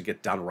stimulus to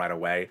get done right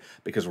away,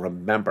 because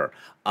remember,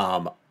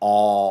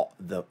 all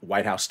the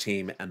White House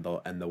team and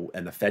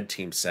the Fed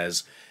team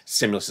says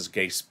stimulus is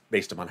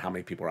based upon how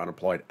many people are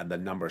unemployed, and the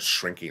number is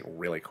shrinking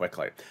really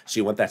quickly. So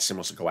you want that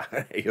stimulus to go out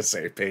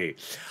ASAP.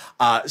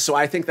 So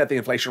I think that the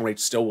inflation rate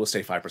still will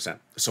stay 5%.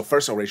 So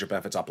first they'll raise your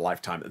benefits up a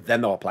lifetime,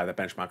 then they'll apply the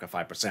benchmark of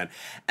 5%,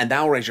 and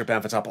that will raise your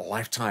benefits up a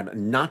lifetime,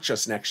 not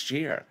just next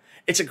year.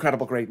 It's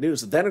incredible, great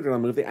news. Then they're going to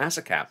move the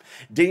asset cap.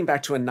 Dating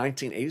back to a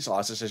 1980s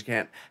law that says you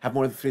can't have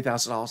more than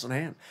 $3,000 in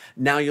hand.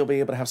 Now you'll be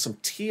able to have some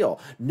teal.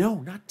 No,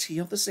 not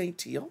teal. This ain't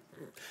teal.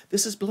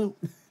 This is blue.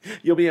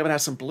 You'll be able to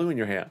have some blue in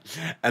your hand.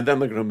 And then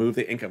they're going to move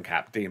the income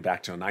cap, dating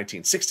back to a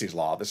 1960s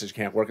law that says you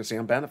can't work and stay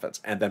on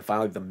benefits. And then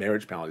finally, the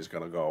marriage penalty is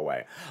going to go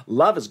away.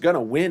 Love is going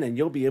to win, and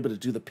you'll be able to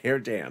do the pair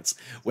dance,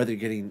 whether you're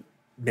getting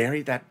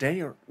married that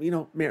day or,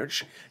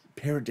 marriage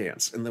pair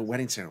dance in the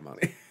wedding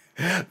ceremony.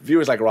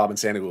 Viewers like Rob and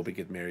Sandy will be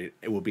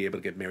able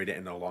to get married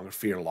and no longer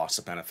fear loss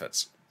of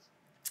benefits.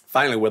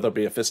 Finally, will there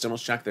be a fifth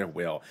stimulus check? There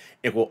will.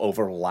 It will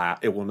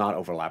overlap. It will not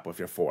overlap with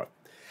your fourth.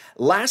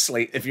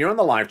 Lastly, if you're on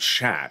the live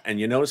chat and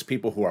you notice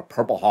people who are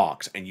Purple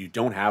Hawks and you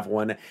don't have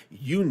one,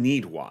 you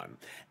need one.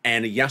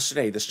 And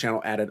yesterday, this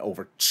channel added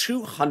over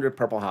 200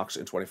 Purple Hawks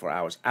in 24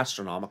 hours.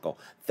 Astronomical.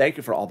 Thank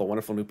you for all the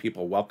wonderful new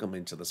people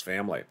welcoming to this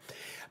family.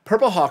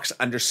 Purple Hawks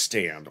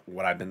understand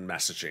what I've been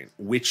messaging,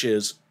 which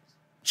is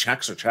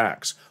checks are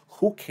checks.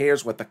 Who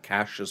cares what the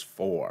cash is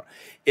for?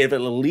 If it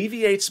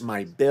alleviates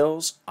my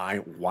bills, I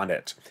want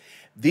it.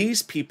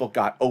 These people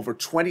got over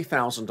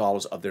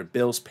 $20,000 of their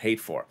bills paid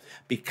for.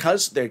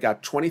 Because they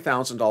got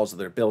 $20,000 of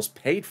their bills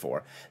paid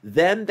for,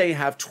 then they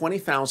have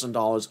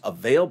 $20,000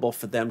 available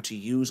for them to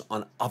use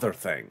on other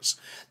things.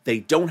 They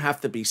don't have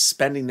to be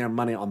spending their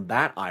money on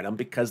that item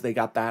because they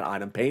got that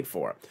item paid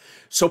for.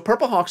 So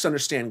Purple Hawks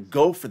understand,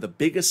 go for the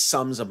biggest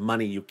sums of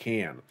money you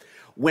can.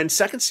 When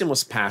second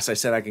stimulus passed, I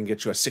said I can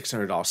get you a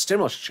 $600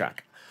 stimulus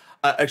check.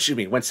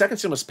 When second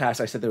stimulus passed,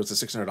 I said there was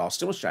a $600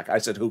 stimulus check. I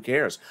said, who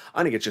cares?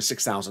 I'm going to get you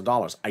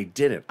 $6,000. I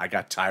didn't. I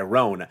got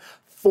Tyrone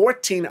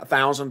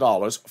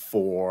 $14,000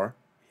 for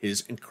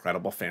his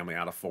incredible family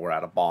out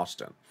of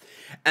Boston.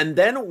 And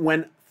then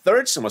when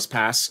third stimulus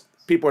passed,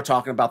 people were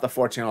talking about the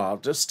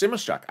 $14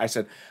 stimulus check. I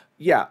said,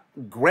 yeah,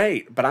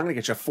 great, but I'm going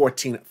to get you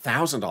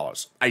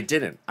 $14,000. I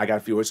didn't. I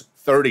got viewers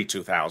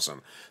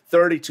 $32,000,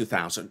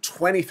 $32,000,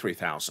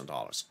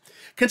 $23,000.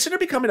 Consider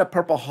becoming a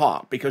Purple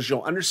Hawk, because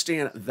you'll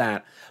understand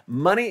that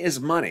money is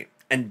money.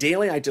 And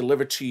daily I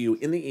deliver to you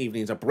in the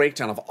evenings a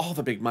breakdown of all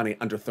the big money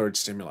under third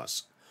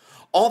stimulus.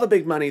 All the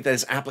big money that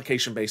is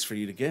application-based for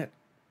you to get.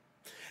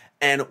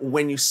 And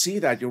when you see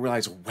that, you'll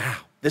realize, wow,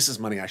 this is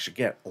money I should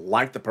get,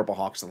 like the Purple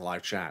Hawks in the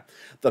live chat.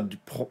 The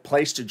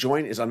place to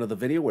join is under the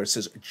video where it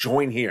says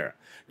join here.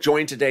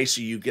 Join today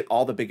so you get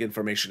all the big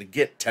information to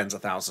get tens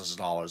of thousands of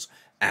dollars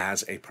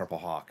as a Purple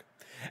Hawk.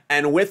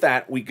 And with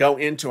that, we go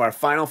into our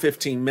final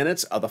 15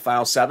 minutes of the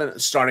File 7,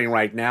 starting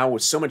right now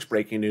with so much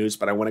breaking news,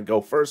 but I want to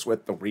go first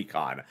with the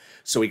recon.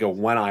 So we go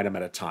one item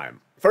at a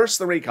time. First,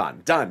 the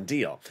recon. Done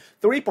deal.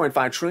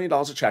 $3.5 trillion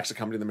of checks are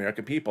coming to the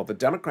American people. The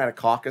Democratic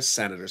caucus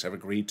senators have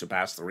agreed to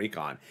pass the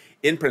recon.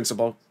 In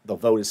principle, the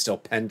vote is still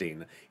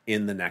pending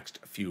in the next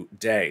few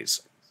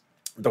days.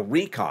 The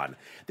recon,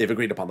 they've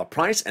agreed upon the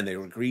price, and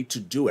they've agreed to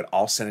do it,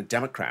 all Senate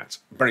Democrats.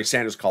 Bernie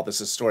Sanders called this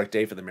a historic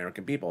day for the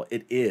American people.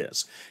 It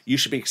is. You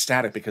should be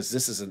ecstatic because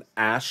this is an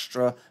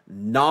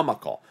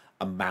astronomical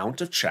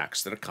amount of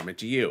checks that are coming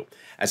to you.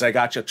 As I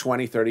got you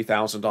 $20,000,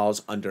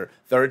 $30,000 under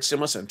third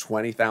stimulus and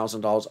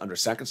 $20,000 under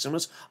second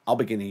stimulus, I'll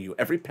be giving you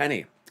every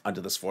penny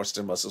under this fourth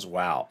stimulus as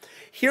well.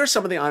 Here are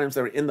some of the items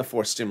that are in the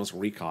fourth stimulus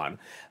recon,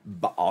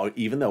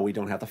 even though we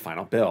don't have the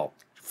final bill.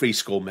 Free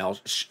school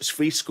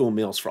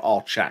meals for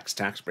all checks,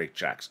 tax break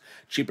checks,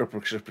 cheaper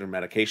prescription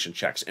medication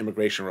checks,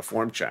 immigration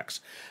reform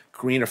checks,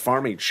 greener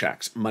farming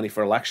checks, money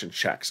for election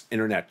checks,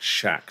 internet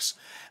checks.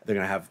 They're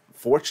going to have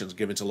fortunes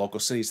given to local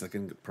cities that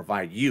can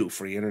provide you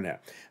free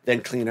internet.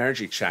 Then clean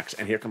energy checks,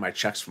 and here come my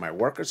checks for my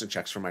workers and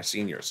checks for my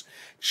seniors.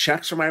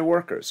 Checks for my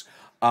workers.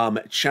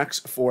 Checks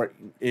for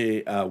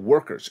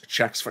workers,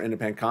 checks for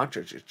independent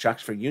contractors,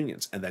 checks for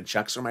unions, and then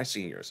checks for my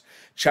seniors.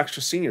 Checks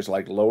for seniors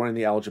like lowering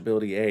the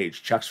eligibility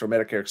age, checks for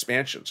Medicare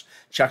expansions,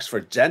 checks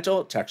for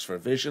dental, checks for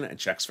vision, and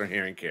checks for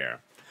hearing care.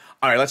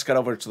 All right, let's get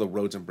over to the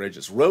roads and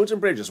bridges. Roads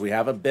and bridges, we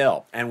have a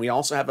bill, and we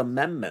also have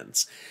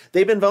amendments.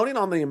 They've been voting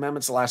on the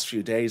amendments the last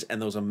few days, and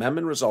those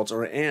amendment results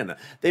are in.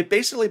 They've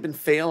basically been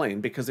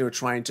failing because they were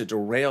trying to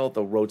derail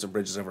the roads and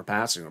bridges ever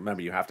passing.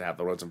 Remember, you have to have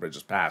the roads and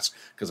bridges pass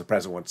because the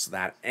president wants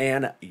that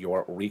and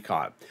your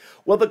recon.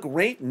 Well, the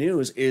great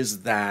news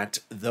is that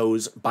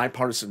those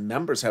bipartisan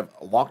members have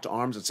locked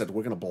arms and said,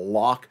 we're going to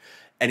block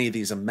any of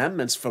these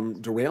amendments from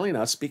derailing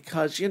us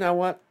because, you know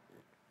what?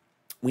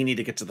 We need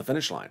to get to the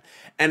finish line.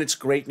 And it's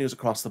great news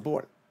across the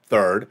board.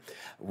 Third,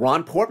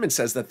 Ron Portman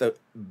says that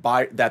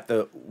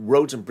the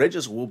roads and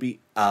bridges will be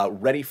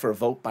ready for a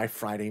vote by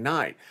Friday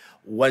night.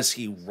 Was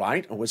he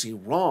right or was he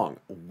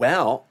wrong?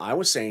 Well, I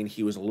was saying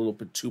he was a little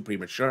bit too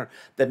premature,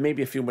 that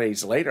maybe a few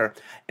days later,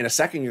 in a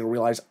second, you're going to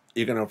realize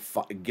you're going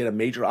to get a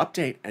major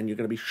update and you're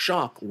going to be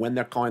shocked when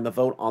they're calling the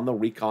vote on the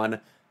recon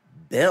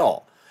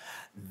bill.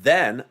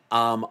 Then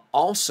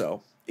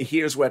also,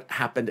 here's what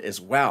happened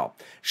as well.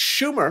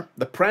 Schumer,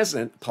 the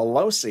president,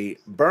 Pelosi,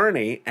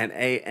 Bernie,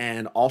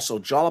 and also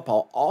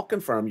Jolapal all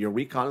confirmed your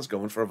recon is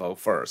going for a vote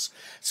first.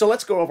 So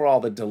let's go over all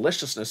the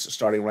deliciousness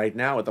starting right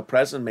now with the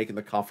president making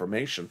the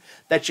confirmation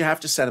that you have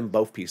to send him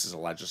both pieces of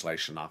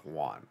legislation, not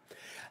one.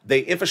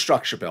 The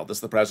infrastructure bill, this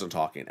is the president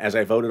talking, as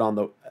I voted on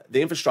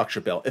the infrastructure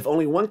bill, if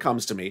only one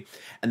comes to me,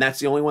 and that's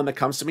the only one that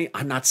comes to me,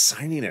 I'm not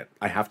signing it.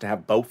 I have to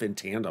have both in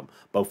tandem,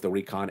 both the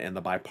recon and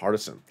the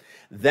bipartisan.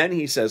 Then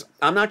he says,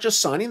 I'm not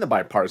just signing the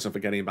bipartisan,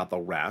 forgetting about the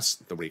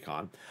rest, the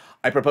recon.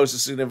 I propose a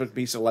significant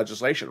piece of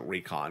legislation,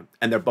 recon,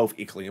 and they're both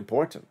equally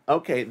important.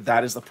 Okay,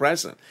 that is the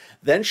president.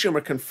 Then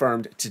Schumer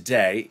confirmed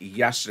today,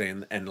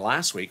 yesterday, and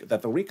last week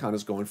that the recon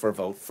is going for a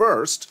vote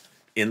first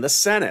in the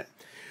Senate.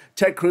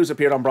 Ted Cruz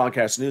appeared on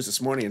broadcast news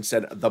this morning and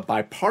said the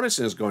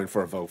bipartisan is going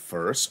for a vote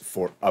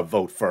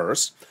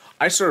first.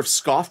 I sort of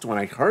scoffed when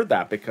I heard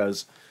that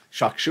because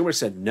Chuck Schumer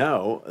said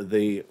no,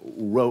 the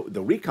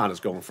recon is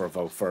going for a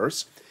vote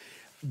first.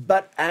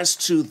 But as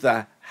to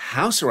the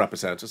House of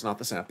Representatives, not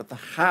the Senate, but the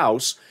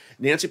House,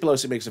 Nancy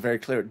Pelosi makes it very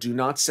clear, do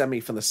not send me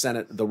from the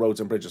Senate the roads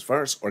and bridges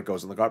first or it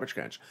goes in the garbage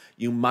can.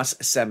 You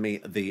must send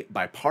me the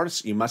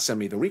bipartisan, you must send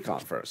me the recon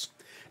first.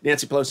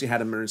 Nancy Pelosi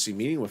had an emergency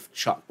meeting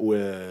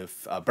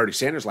with Bernie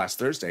Sanders last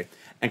Thursday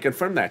and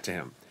confirmed that to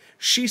him.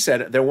 She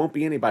said there won't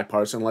be any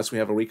bipartisan unless we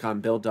have a recon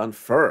bill done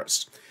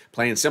first.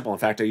 Plain and simple. In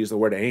fact, I use the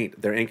word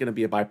ain't. There ain't going to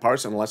be a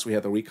bipartisan unless we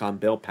have the recon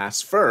bill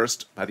passed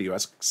first by the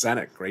U.S.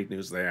 Senate. Great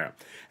news there.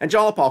 And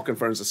Jolapal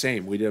confirms the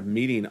same. We did a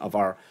meeting of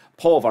our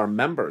poll of our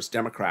members,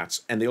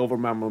 Democrats, and the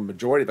overwhelming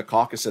majority of the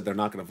caucus said they're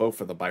not going to vote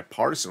for the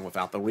bipartisan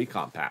without the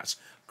recon pass.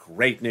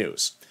 Great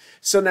news.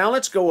 So now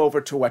let's go over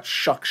to what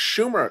Chuck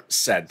Schumer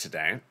said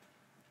today.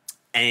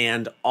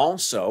 And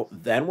also,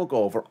 then we'll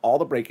go over all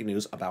the breaking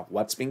news about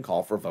what's being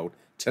called for a vote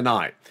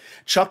tonight.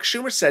 Chuck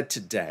Schumer said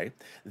today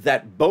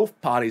that both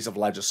bodies of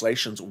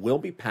legislations will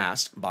be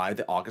passed by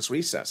the August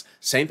recess.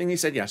 Same thing he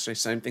said yesterday,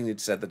 same thing he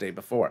said the day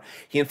before.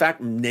 He, in fact,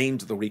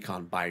 named the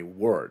recon by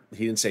word.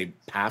 He didn't say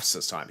pass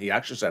this time. He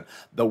actually said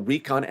the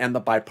recon and the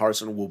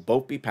bipartisan will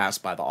both be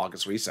passed by the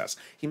August recess.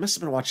 He must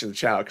have been watching the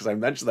channel because I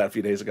mentioned that a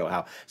few days ago,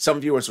 how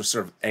some viewers were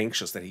sort of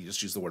anxious that he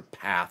just used the word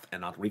path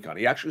and not recon.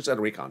 He actually said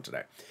recon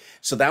today.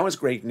 So that was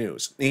great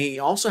news. He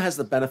also has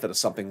the benefit of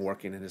something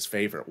working in his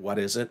favor. What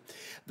is it?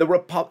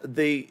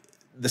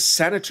 The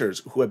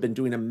senators who have been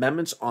doing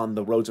amendments on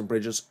the roads and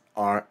bridges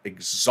are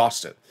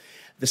exhausted.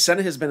 The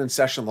Senate has been in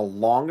session the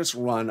longest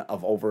run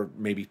of over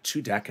maybe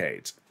 2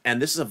 decades.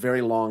 And this is a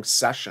very long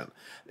session.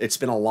 It's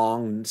been a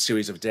long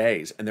series of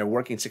days, and they're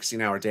working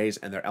 16-hour days,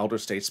 and they're elder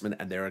statesmen,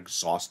 and they're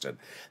exhausted.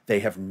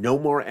 They have no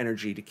more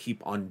energy to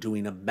keep on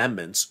doing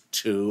amendments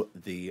to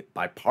the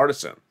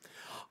bipartisan.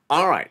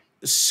 All right.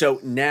 So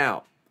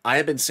now, I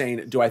have been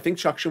saying, do I think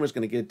Chuck Schumer is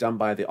going to get it done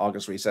by the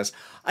August recess?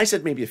 I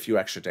said maybe a few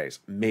extra days,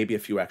 maybe a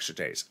few extra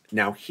days.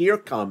 Now, here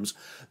comes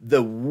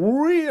the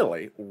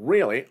really,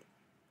 really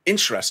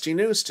interesting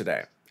news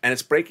today. And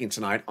it's breaking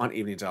tonight on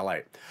Evenings LA.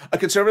 A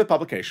conservative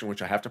publication,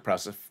 which I have to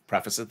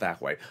preface it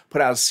that way,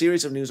 put out a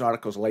series of news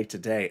articles late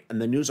today,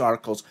 and the news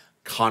articles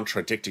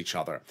contradict each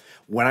other.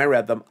 When I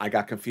read them, I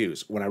got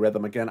confused. When I read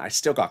them again, I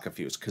still got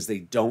confused because they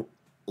don't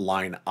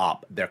line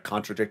up. They're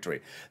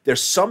contradictory.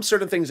 There's some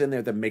certain things in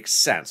there that make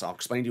sense. I'll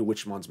explain to you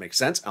which ones make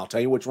sense. I'll tell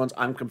you which ones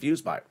I'm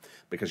confused by,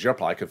 because you're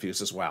probably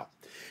confused as well.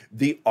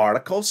 The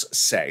articles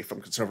say,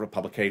 from conservative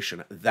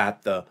publication,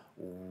 that the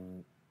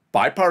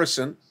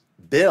bipartisan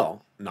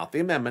bill, not the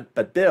amendment,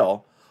 but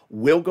bill,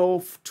 will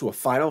go to a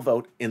final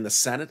vote in the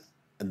Senate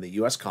and the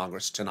U.S.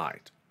 Congress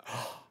tonight.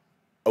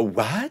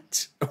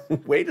 What?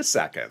 Wait a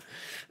second.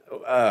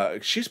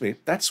 Excuse me.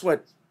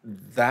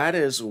 That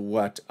is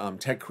what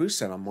Ted Cruz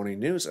said on Morning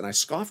News, and I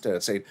scoffed at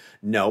it, saying,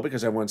 no,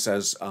 because everyone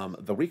says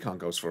the recon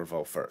goes for a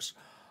vote first.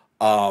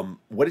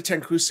 What did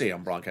Ted Cruz say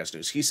on broadcast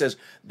news? He says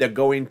they're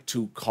going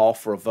to call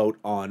for a vote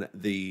on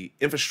the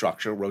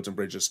infrastructure, roads and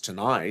bridges,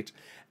 tonight,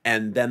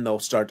 and then they'll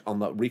start on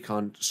the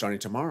recon starting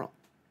tomorrow.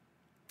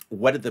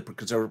 What did the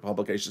conservative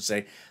publication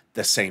say?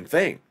 The same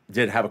thing.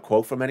 Did it have a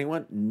quote from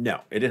anyone?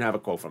 No, it didn't have a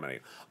quote from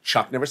anyone.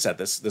 Chuck never said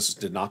this. This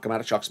did not come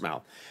out of Chuck's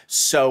mouth.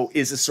 So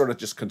is this sort of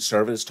just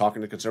conservatives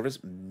talking to conservatives?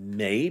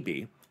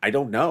 Maybe. I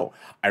don't know.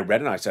 I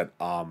read it and I said,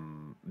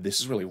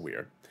 this is really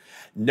weird.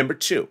 Number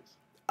two,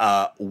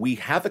 we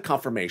have the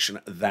confirmation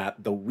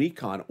that the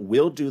recon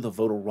will do the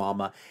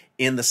vote-a-rama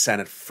in the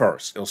Senate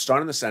first. It'll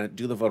start in the Senate,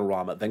 do the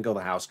vote-a-rama, then go to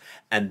the House,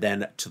 and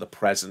then to the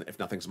President if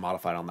nothing's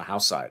modified on the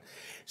House side.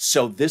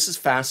 So this is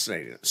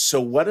fascinating. So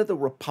what are the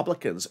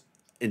Republicans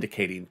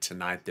indicating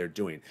tonight they're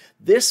doing?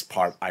 This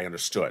part I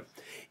understood.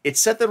 It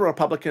said that the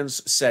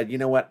Republicans said, you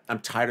know what, I'm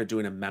tired of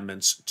doing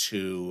amendments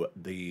to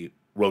the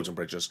roads and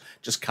bridges.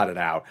 Just cut it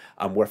out.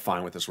 We're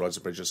fine with this roads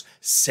and bridges.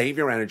 Save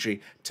your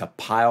energy to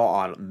pile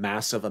on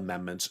massive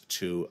amendments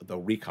to the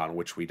recon,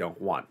 which we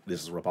don't want.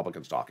 This is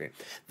Republicans talking.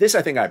 This,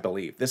 I think, I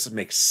believe. This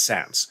makes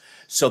sense.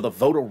 So the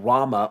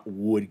vote-a-rama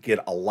would get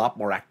a lot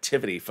more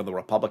activity from the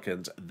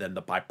Republicans than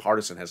the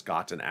bipartisan has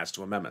gotten as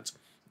to amendments.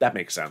 That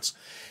makes sense.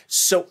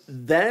 So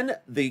then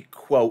the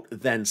quote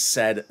then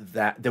said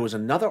that there was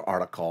another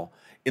article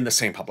in the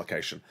same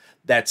publication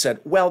that said,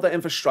 well, the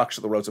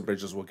infrastructure, the roads and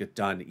bridges will get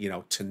done,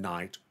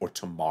 tonight or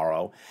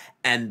tomorrow.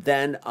 And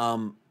then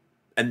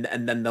and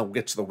then they'll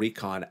get to the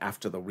recon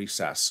after the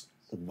recess.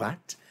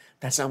 What?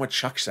 That's not what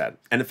Chuck said.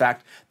 And in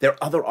fact,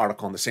 their other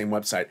article on the same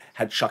website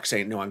had Chuck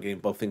saying, no, I'm getting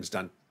both things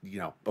done,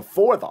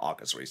 before the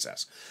August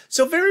recess.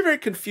 So very, very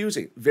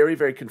confusing, very,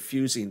 very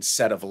confusing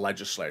set of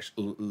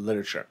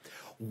literature.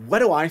 What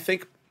do I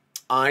think?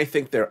 I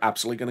think they're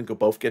absolutely going to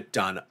both get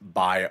done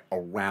by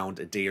around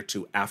a day or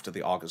two after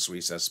the August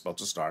recess is supposed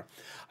to start.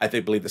 I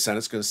believe the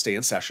Senate's going to stay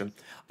in session.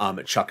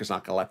 Chuck is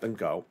not going to let them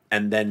go.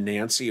 And then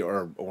Nancy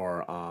or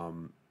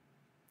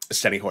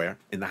Steny Hoyer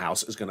in the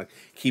House is going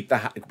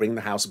to bring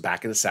the House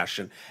back into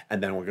session,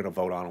 and then we're going to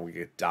vote on it and we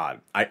get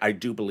done. I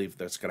do believe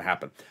that's going to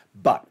happen.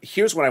 But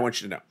here's what I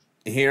want you to know.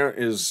 Here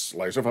is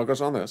laser focus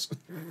on this.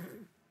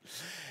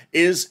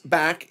 Is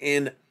back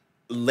in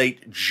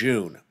late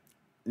June,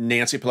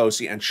 Nancy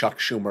Pelosi and Chuck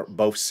Schumer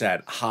both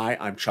said, hi,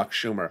 I'm Chuck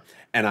Schumer,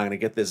 and I'm going to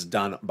get this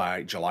done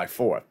by July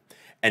 4th.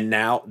 And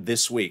now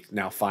this week,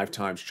 5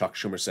 times Chuck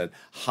Schumer said,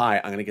 hi,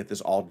 I'm going to get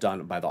this all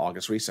done by the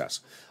August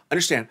recess.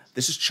 Understand,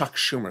 this is Chuck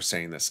Schumer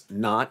saying this,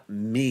 not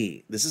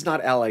me. This is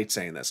not LATE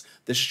saying this.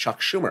 This is Chuck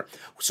Schumer.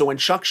 So when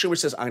Chuck Schumer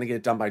says, I'm going to get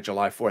it done by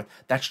July 4th,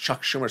 that's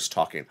Chuck Schumer's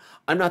talking.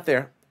 I'm not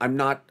there. I'm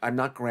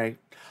not gray.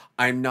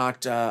 I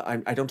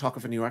don't talk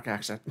with a New York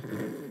accent.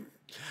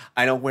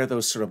 I don't wear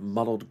those sort of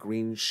muddled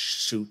green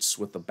suits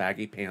with the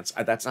baggy pants.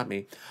 That's not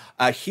me.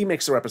 He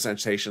makes the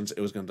representations.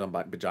 It was going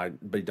to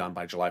be done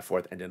by July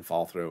 4th and didn't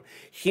fall through.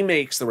 He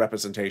makes the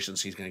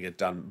representations. He's going to get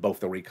done,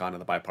 both the recon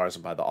and the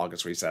bipartisan, by the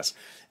August recess.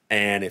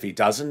 And if he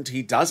doesn't,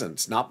 he doesn't.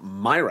 It's not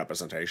my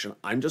representation.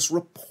 I'm just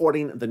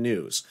reporting the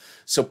news.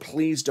 So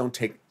please don't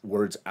take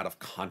words out of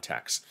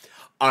context.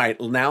 All right,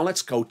 now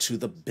let's go to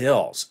the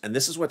bills. And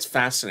this is what's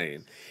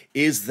fascinating,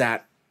 is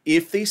that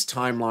if these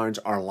timelines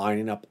are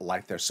lining up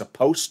like they're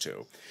supposed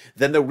to,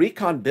 then the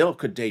recon bill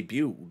could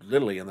debut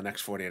literally in the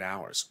next 48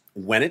 hours.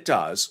 When it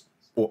does,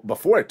 or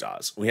before it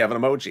does, we have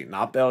an emoji,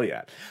 not bill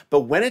yet.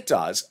 But when it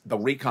does, the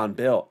recon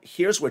bill,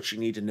 here's what you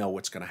need to know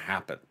what's going to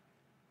happen.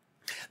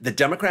 The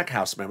Democrat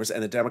House members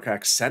and the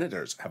Democratic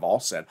senators have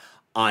all said,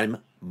 I'm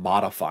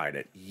modifying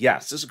it.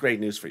 Yes, this is great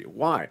news for you.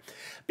 Why?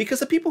 Because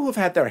the people who have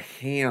had their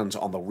hands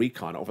on the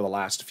recon over the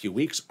last few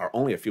weeks are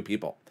only a few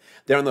people.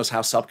 They're in those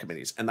House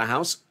subcommittees. And the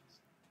House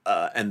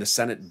and the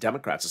Senate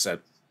Democrats have said,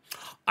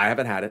 I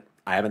haven't had it.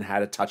 I haven't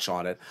had a touch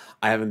on it.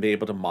 I haven't been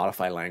able to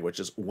modify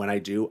languages. When I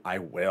do, I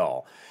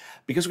will.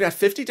 Because we got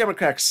 50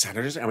 Democratic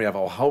senators and we have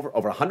over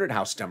 100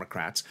 House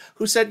Democrats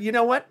who said, you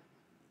know what?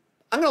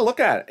 I'm going to look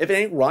at it. If it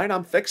ain't right,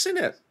 I'm fixing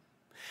it.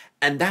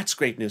 And that's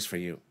great news for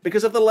you,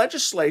 because if the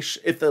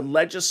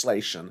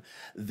legislation,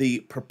 the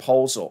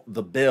proposal,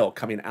 the bill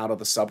coming out of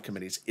the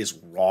subcommittees is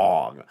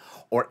wrong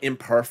or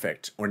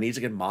imperfect or needs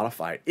to get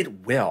modified,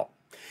 it will.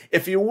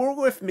 If you were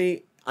with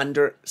me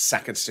under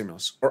second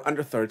stimulus or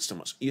under third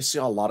stimulus, you see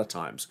a lot of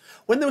times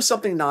when there was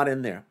something not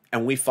in there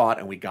and we fought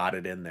and we got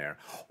it in there,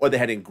 or they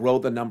had to grow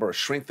the number or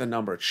shrink the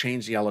number, or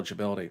change the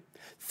eligibility.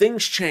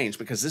 Things change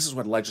because this is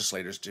what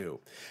legislators do.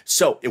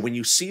 So when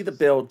you see the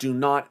bill, do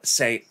not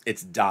say,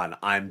 it's done,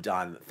 I'm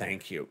done,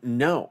 thank you.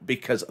 No,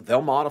 because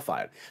they'll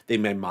modify it. They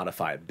may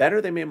modify it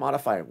better, they may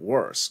modify it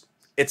worse.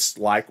 It's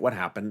like what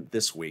happened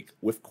this week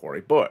with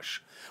Cori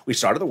Bush. We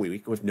started the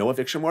week with no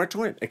eviction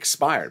moratorium,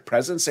 expired.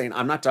 President saying,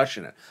 I'm not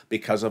touching it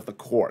because of the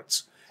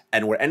courts.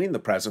 And we're ending the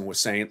president with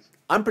saying,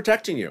 I'm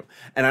protecting you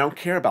and I don't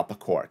care about the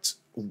courts.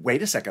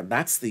 Wait a second,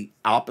 that's the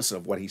opposite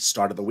of what he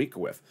started the week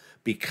with,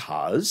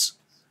 because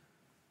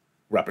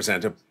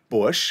Representative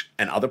Bush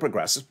and other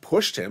progressives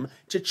pushed him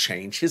to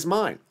change his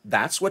mind.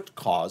 That's what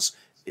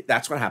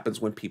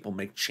happens when people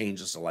make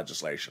changes to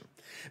legislation.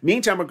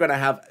 Meantime, we're going to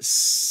have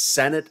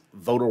Senate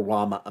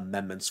vote-a-rama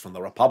amendments from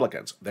the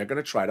Republicans. They're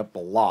going to try to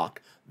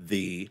block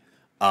the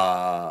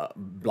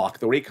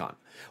recon.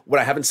 What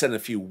I haven't said in a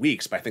few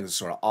weeks, but I think it's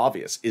sort of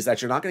obvious, is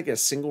that you're not going to get a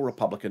single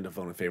Republican to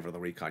vote in favor of the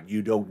recon.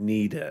 You don't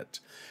need it.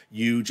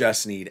 You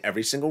just need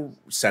every single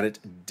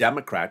Senate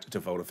Democrat to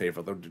vote in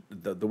favor of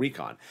the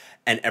recon.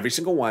 And every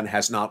single one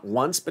has not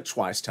once but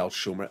twice told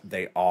Schumer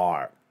they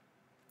are.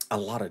 A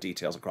lot of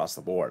details across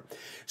the board.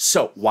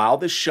 So while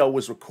this show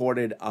was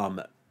recorded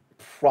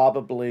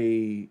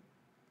probably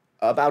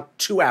about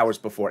 2 hours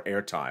before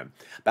airtime,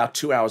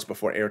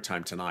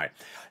 tonight,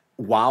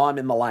 while I'm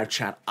in the live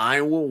chat,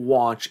 I will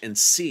watch and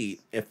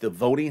see if the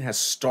voting has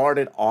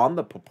started on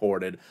the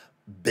purported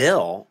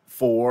bill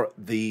for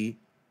the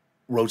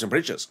roads and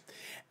bridges.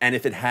 And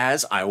if it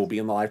has, I will be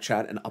in the live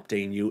chat and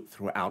updating you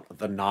throughout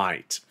the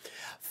night.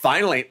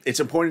 Finally, it's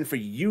important for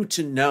you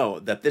to know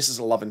that this is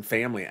a loving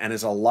family, and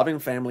as a loving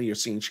family, you're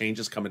seeing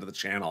changes come into the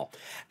channel.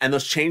 And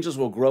those changes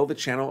will grow the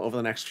channel over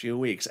the next few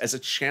weeks. As a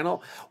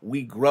channel,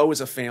 we grow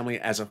as a family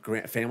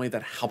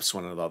that helps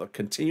one another.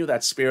 Continue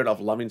that spirit of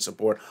loving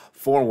support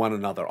for one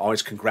another.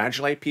 Always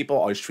congratulate people,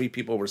 always treat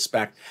people with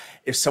respect.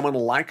 If someone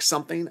likes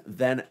something,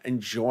 then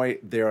enjoy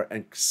their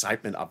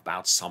excitement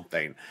about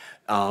something.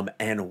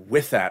 And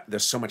with that,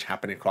 there's so much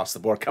happening across the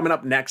board. Coming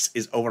up next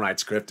is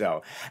Overnight's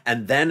Crypto,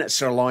 and then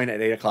Sirloin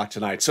at 8 o'clock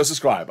tonight. So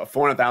subscribe.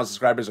 400,000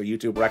 subscribers or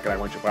YouTube record. I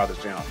want you to part of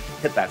this channel.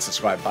 Hit that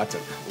subscribe button.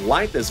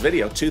 Like this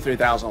video,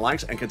 2,000-3,000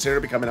 likes, and consider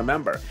becoming a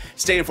member.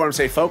 Stay informed,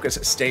 stay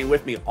focused. Stay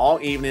with me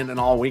all evening and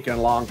all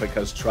weekend long,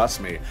 because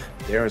trust me,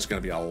 there is going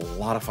to be a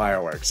lot of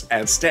fireworks.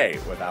 And stay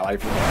with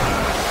LALATE.